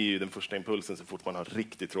det är ju den första impulsen så fort man har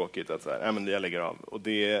riktigt tråkigt. Att så här, men jag lägger av. Och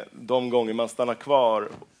det är de gånger man stannar kvar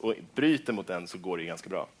och bryter mot den så går det ganska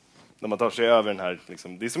bra. När man tar sig över den här,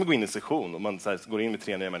 liksom, det är som att gå in i en session och man så här, går in med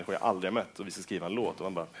 3 nya människor jag aldrig har mött och vi ska skriva en låt. Och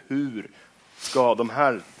man bara, hur ska de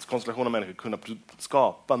här konstellationerna av människor kunna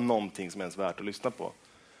skapa någonting som är ens värt att lyssna på?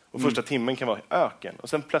 Och första timmen kan vara öken. Och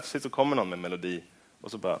sen plötsligt så kommer någon med en melodi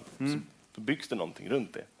och så bara så byggs det någonting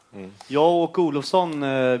runt det. Jag och Olofsson,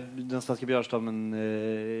 den svenska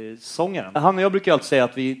Björnstammen sångaren. Han och jag brukar alltid säga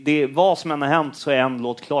att vad som än har hänt så är en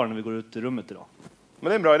låt klar när vi går ut i rummet idag. Men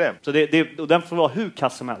det är en bra idé. Så och den får vara hur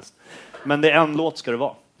kass som helst. Men det är en låt ska det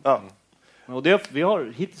vara. Ja. Och vi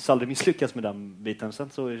har hittills aldrig misslyckats med den biten. Sen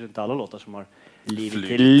så är det inte alla låtar som har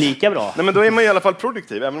blivit lika bra. Nej, men då är man i alla fall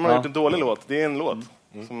produktiv. Även om man har gjort en dålig låt. Det är en låt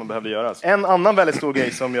som man behövde göra. En annan väldigt stor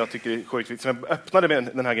grej som jag tycker är sjukt viktigt, som jag öppnade med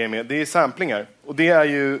den här grejen med, det är samplingar. Och det är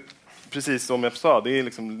ju, precis som jag sa, det är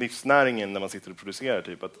liksom livsnäringen när man sitter och producerar.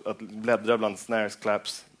 Typ. Att bläddra bland snares,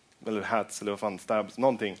 claps, eller hats, eller vad fan, stabs,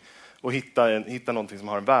 någonting. Och hitta någonting som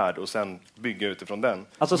har en värld och sen bygga utifrån den.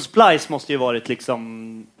 Alltså Splice måste ju varit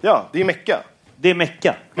liksom... Ja, det är Mecka. Det är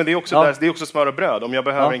Mecka. Men det är också, det är också smör och bröd. Om jag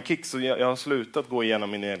behöver en kick så jag har slutat gå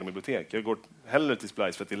igenom min egen bibliotek. Jag går hellre till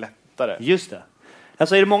Splice för att det är lättare. Just det.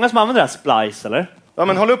 Alltså är det många som använder det här Splice, eller? Ja,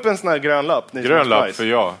 men håll upp en sån här grön lapp. Grön lapp för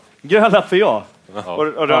jag. Grön lapp för jag.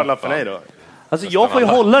 Och röd lapp för nej då. Alltså jag får ju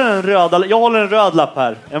hålla den röda. Jag håller en röd lapp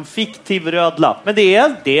här. En fiktiv röd lapp. Men det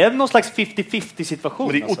är någon slags 50-50 situation.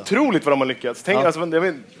 Men det är otroligt vad de har lyckats. Tänk, alltså,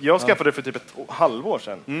 jag skaffade det för typ ett halvår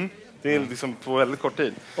sedan. Det är liksom på väldigt kort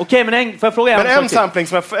tid. Okej, men får jag fråga en sampling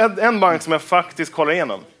en bank som jag faktiskt kollar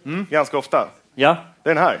igenom ganska ofta. Ja. Det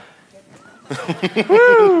är den här.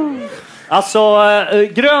 Alltså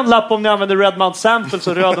grön lapp om ni använder Red Mount Samples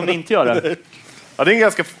och röd om ni inte gör det. Ja, det är en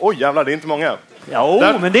ganska... Oj, jävlar, det är inte många.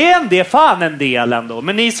 Ja, men det är fan en del ändå.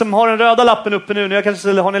 Men ni som har den röda lappen uppe nu,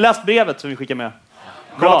 har ni läst brevet som vi skickar med?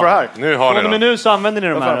 Kolla på det här. Nu har ni men nu så använder ni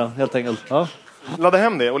de här då, helt enkelt. Ja. Ladda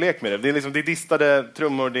hem det och lek med det. Det är liksom, det är distade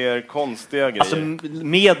trummor, det är konstiga grejer. Alltså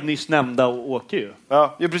med nyss nämnda Åke ju.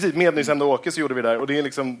 Ja, precis. Med nyss nämnda Åke så gjorde vi det där. Och det är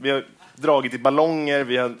liksom, vi har dragit i ballonger,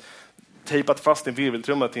 vi har tejpat fast en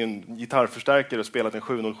virveltrumma till en gitarrförstärkare och spelat en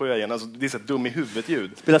 707 igen. Alltså det är så dum i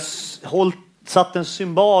huvudet-ljud. Satt en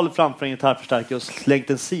cymbal framför en gitarrförstärkare och slängt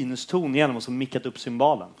en sinuston igenom och så mickat upp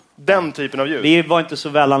cymbalen. Den typen av ljud. Vi var inte så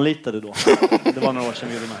väl anlitade då. Det var några år sedan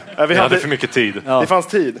vi gjorde det här. Vi hade för mycket tid. Det fanns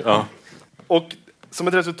tid. Ja. Och som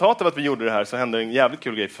ett resultat av att vi gjorde det här så hände en jävligt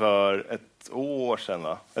kul grej för ett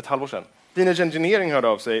halvår sedan. Teenage Engineering hörde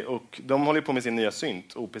av sig och de håller på med sin nya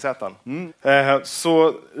synt, OPZ.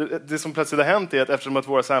 Så det som plötsligt har hänt är att eftersom att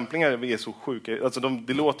våra samplingar är så sjuka, alltså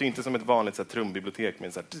det låter ju inte som ett vanligt så här, trumbibliotek med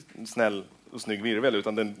en så här, snäll och snygg virvel,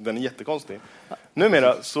 utan den är jättekonstig.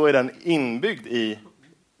 Numera så är den inbyggd i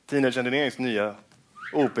Teenage Engineerings nya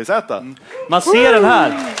OPZ. Man ser den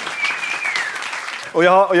här. Och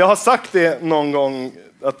jag har sagt det någon gång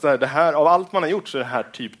att det här, av allt man har gjort så är det här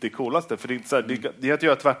typ det coolaste. För det är, så här, det är att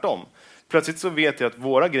göra tvärtom. Plötsligt så vet jag att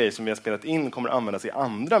våra grejer som vi har spelat in kommer användas i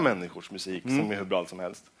andra människors musik som är hur bra som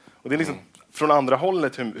helst. Och det är liksom från andra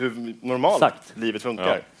hållet hur normalt livet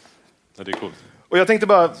funkar. Ja, det är coolt. Och jag tänkte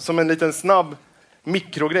bara som en liten snabb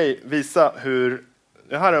mikrogrej visa hur...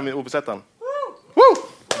 Ja, här har vi OPZ-an.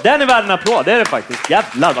 Den är värd en applåd, det är det faktiskt.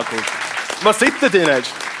 Jävlar vad coolt. Vad sitter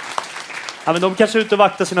Teenage? Ja, men de kanske är ute och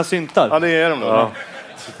vaktar sina syntar. Ja, det är de då. Ja.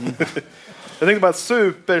 Jag tänkte bara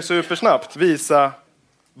super snabbt visa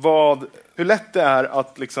hur lätt det är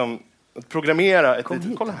att liksom att programmera ett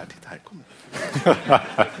litet... Kolla här, titta här. Kom.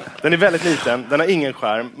 Den är väldigt liten, den har ingen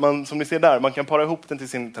skärm. Som ni ser där, man kan para ihop den till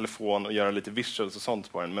sin telefon och göra lite visuals och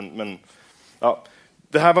sånt på den. Men ja,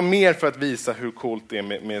 det här var mer för att visa hur coolt det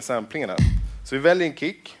är med samplingarna. Så vi väljer en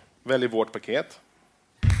kick, väljer vårt paket.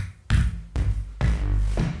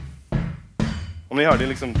 Om ni hör,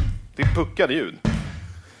 det är puckade ljud.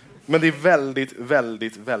 Men det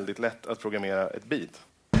är väldigt lätt att programmera ett beat.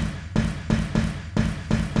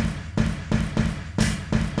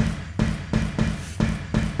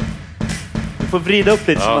 Du får vrida upp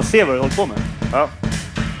lite så man ser vad du håller på med. Ja.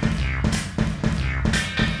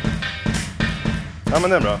 Ja, men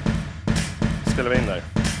det är bra. Spelar vi in där.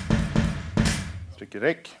 Trycker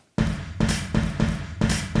räck.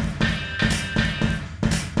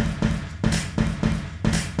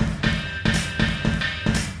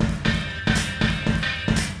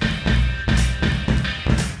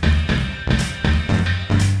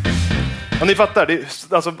 Och ni fattar, det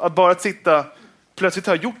är, alltså, att bara sitta, plötsligt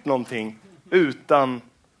ha gjort någonting utan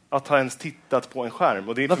att ha ens tittat på en skärm.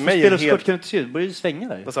 Och det är varför för mig spelar en du skott? Kan du inte se? Det börjar ju svänga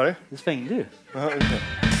där. Vad sa du? Det svängde ju. Aha, okay.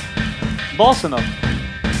 Basen då?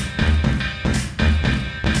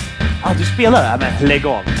 Du spelar det här med lägg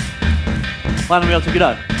av. Vad är det jag tycker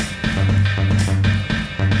där?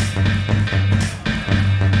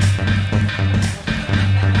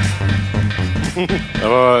 Det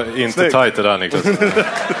var inte tajt det där, Niklas.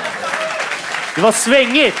 Det var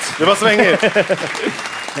svängigt. Det var svängigt.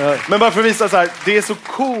 Men bara för att visa så här, det är så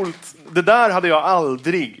coolt. Det där hade jag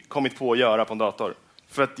aldrig kommit på att göra på en dator.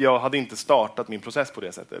 För att jag hade inte startat min process på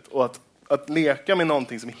det sättet. Och att leka med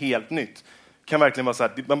någonting som är helt nytt kan verkligen vara så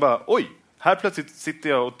här, man bara, oj, här plötsligt sitter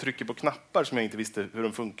jag och trycker på knappar som jag inte visste hur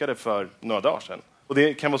de funkade för några dagar sedan. Och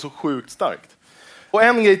det kan vara så sjukt starkt. Och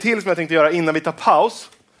en grej till som jag tänkte göra innan vi tar paus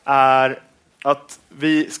är att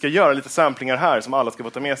vi ska göra lite samplingar här som alla ska få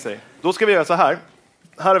ta med sig. Då ska vi göra så här.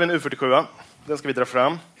 Här har vi en U47. Den ska vi dra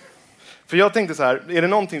fram. För jag tänkte så här, är det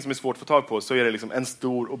någonting som är svårt att få tag på så är det liksom en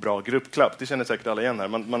stor och bra gruppklapp. Det känner säkert alla igen här.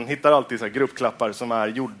 Man hittar alltid så här gruppklappar som är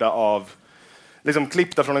gjorda av, liksom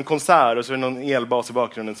klippta från en konsert och så är det någon elbas i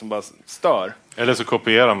bakgrunden som bara stör. Eller så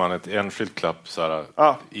kopierar man ett enskilt klapp så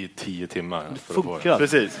här, i 10 timmar. För att få det.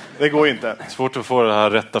 Precis, det går ju inte. Svårt att få det här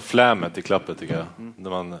rätta flämmet i klappet tycker jag. När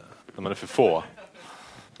man är för få.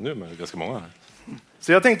 Nu är man ganska många här.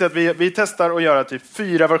 Så jag tänkte att vi testar att göra typ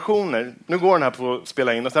 4 versioner. Nu går den här på att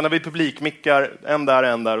spela in. Och sen har vi publikmickar, en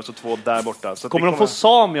där och så 2 där borta. Så kommer de få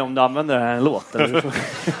Sami om du använder det här en låt?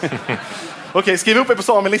 Okej, skriv upp er på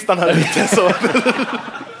Sami-listan här lite. Så.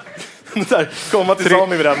 Där, komma till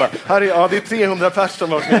Sami med den. Här det är 300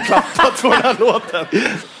 personer som har klappat på den här låten.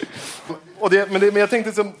 Och men jag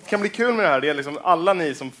tänkte som kan bli kul med det här, det är liksom alla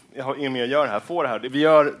ni som är med och gör det här får det här. Vi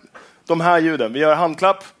gör de här ljuden. Vi gör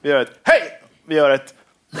handklapp, vi gör ett hej! Vi gör ett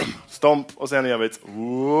stomp och sen gör vi ett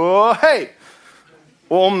hej!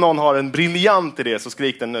 Och om någon har en briljant idé så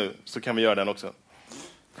skrik den nu så kan vi göra den också.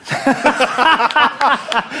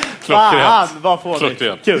 Klockrent. Vad får vi?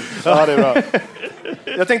 Kul. Ja, det är bra.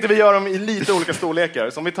 Jag tänkte vi gör dem i lite olika storlekar.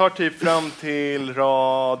 Så om vi tar typ fram till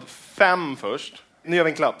rad 5 först. Nu gör vi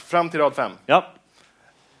en klapp. Fram till rad 5. Ja.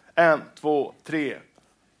 1, 2, 3.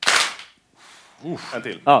 En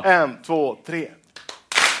till. Ja. 1, 2, 3.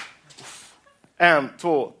 1,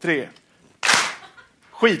 2, 3.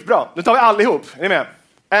 Skitbra. Nu tar vi allihop. Är ni med?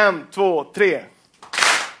 1, 2, 3.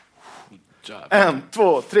 1,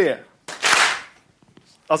 2, 3.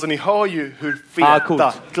 Alltså ni hör ju hur feta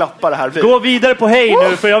coolt. klappar det här blir. Gå vidare på hej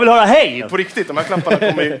nu, för jag vill höra hej. På riktigt, de här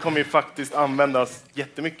klapparna kommer ju faktiskt användas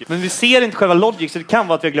jättemycket. Men vi ser inte själva Logic, så det kan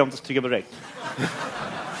vara att vi har glömt att trycka på räck.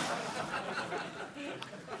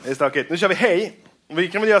 Det är stökigt. Nu kör vi hej. Vi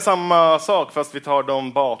kan väl göra samma sak fast vi tar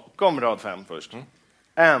dem bakom rad 5 först.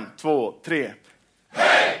 1, 2, 3.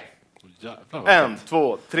 Jävlar, 1,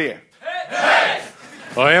 2, 3.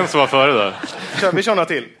 Ja, en som var före där. Vi kör några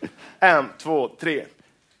till. 1, 2, 3.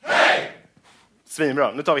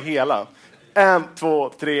 Svinbra. Nu tar vi hela. 1, 2,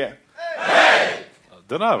 3.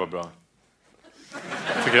 Den här var bra.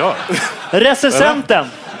 Tycker jag. Recensenten.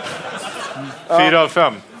 4 av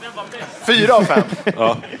 5. 4 av 5.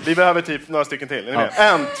 Ja. Vi behöver typ några stycken till. Är ni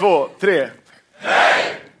med? 1, 2, 3.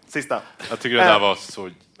 Sista. Jag tycker det där var så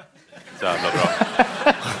jävla bra.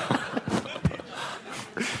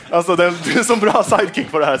 Alltså, du är så bra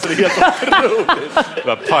sidekick på det här så det är helt otroligt.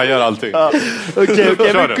 Jag pajar allting. Okej,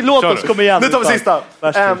 Kör men du, låt kör oss du. komma igen. Nu tar vi sista.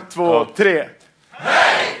 Varsågod. 1, 2, 3.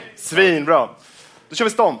 Svinbra. Då kör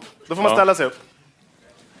vi stomp. Då får man ställa sig upp.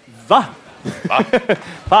 Va?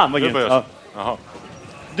 Fan vad Nu grymt. börjar Ja. Jaha.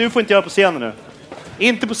 Du får inte göra på scenen nu.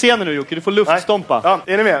 Inte på scenen nu, Jocke. Du får luftstompa. Ja,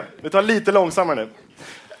 är ni med? Vi tar lite långsammare nu.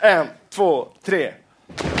 1, 2, 3.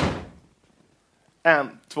 1,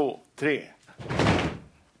 2, 3.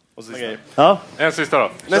 Och så okay. Ja. En sista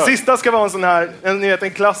då. Den Kör. sista ska vara en sån här, ni vet,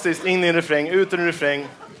 en klassisk in i en refräng, ut ur en refräng.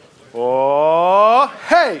 Och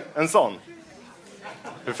hej! En sån.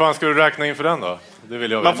 Hur fan ska du räkna in för den då? Det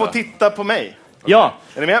vill jag Man veta. får titta på mig. Ja.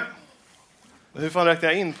 Är ni med? Hur fan räknar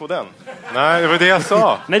jag in på den? Nej, det var det jag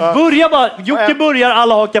sa. Men börja bara. Jocke börjar,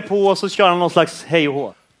 alla hakar på och så kör han någon slags hej och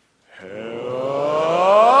hå.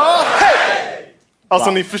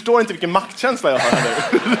 Alltså ni förstår inte vilken maktkänsla jag har här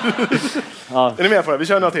nu. Ja. Är ni med på det? Vi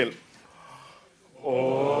kör några till.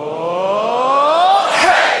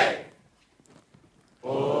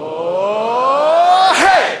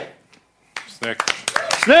 Snyggt.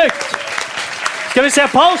 Snyggt! Ska vi säga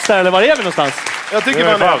paus där eller var är vi någonstans? Jag tycker Nu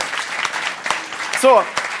är det bara paus. Så,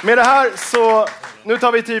 med det här så... Nu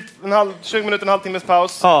tar vi typ 20 minuter, en halvtimmes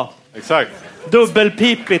paus. Ja. Exakt.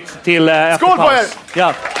 Dubbelpipigt till Skål på efterpaus. er!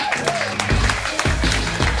 Ja.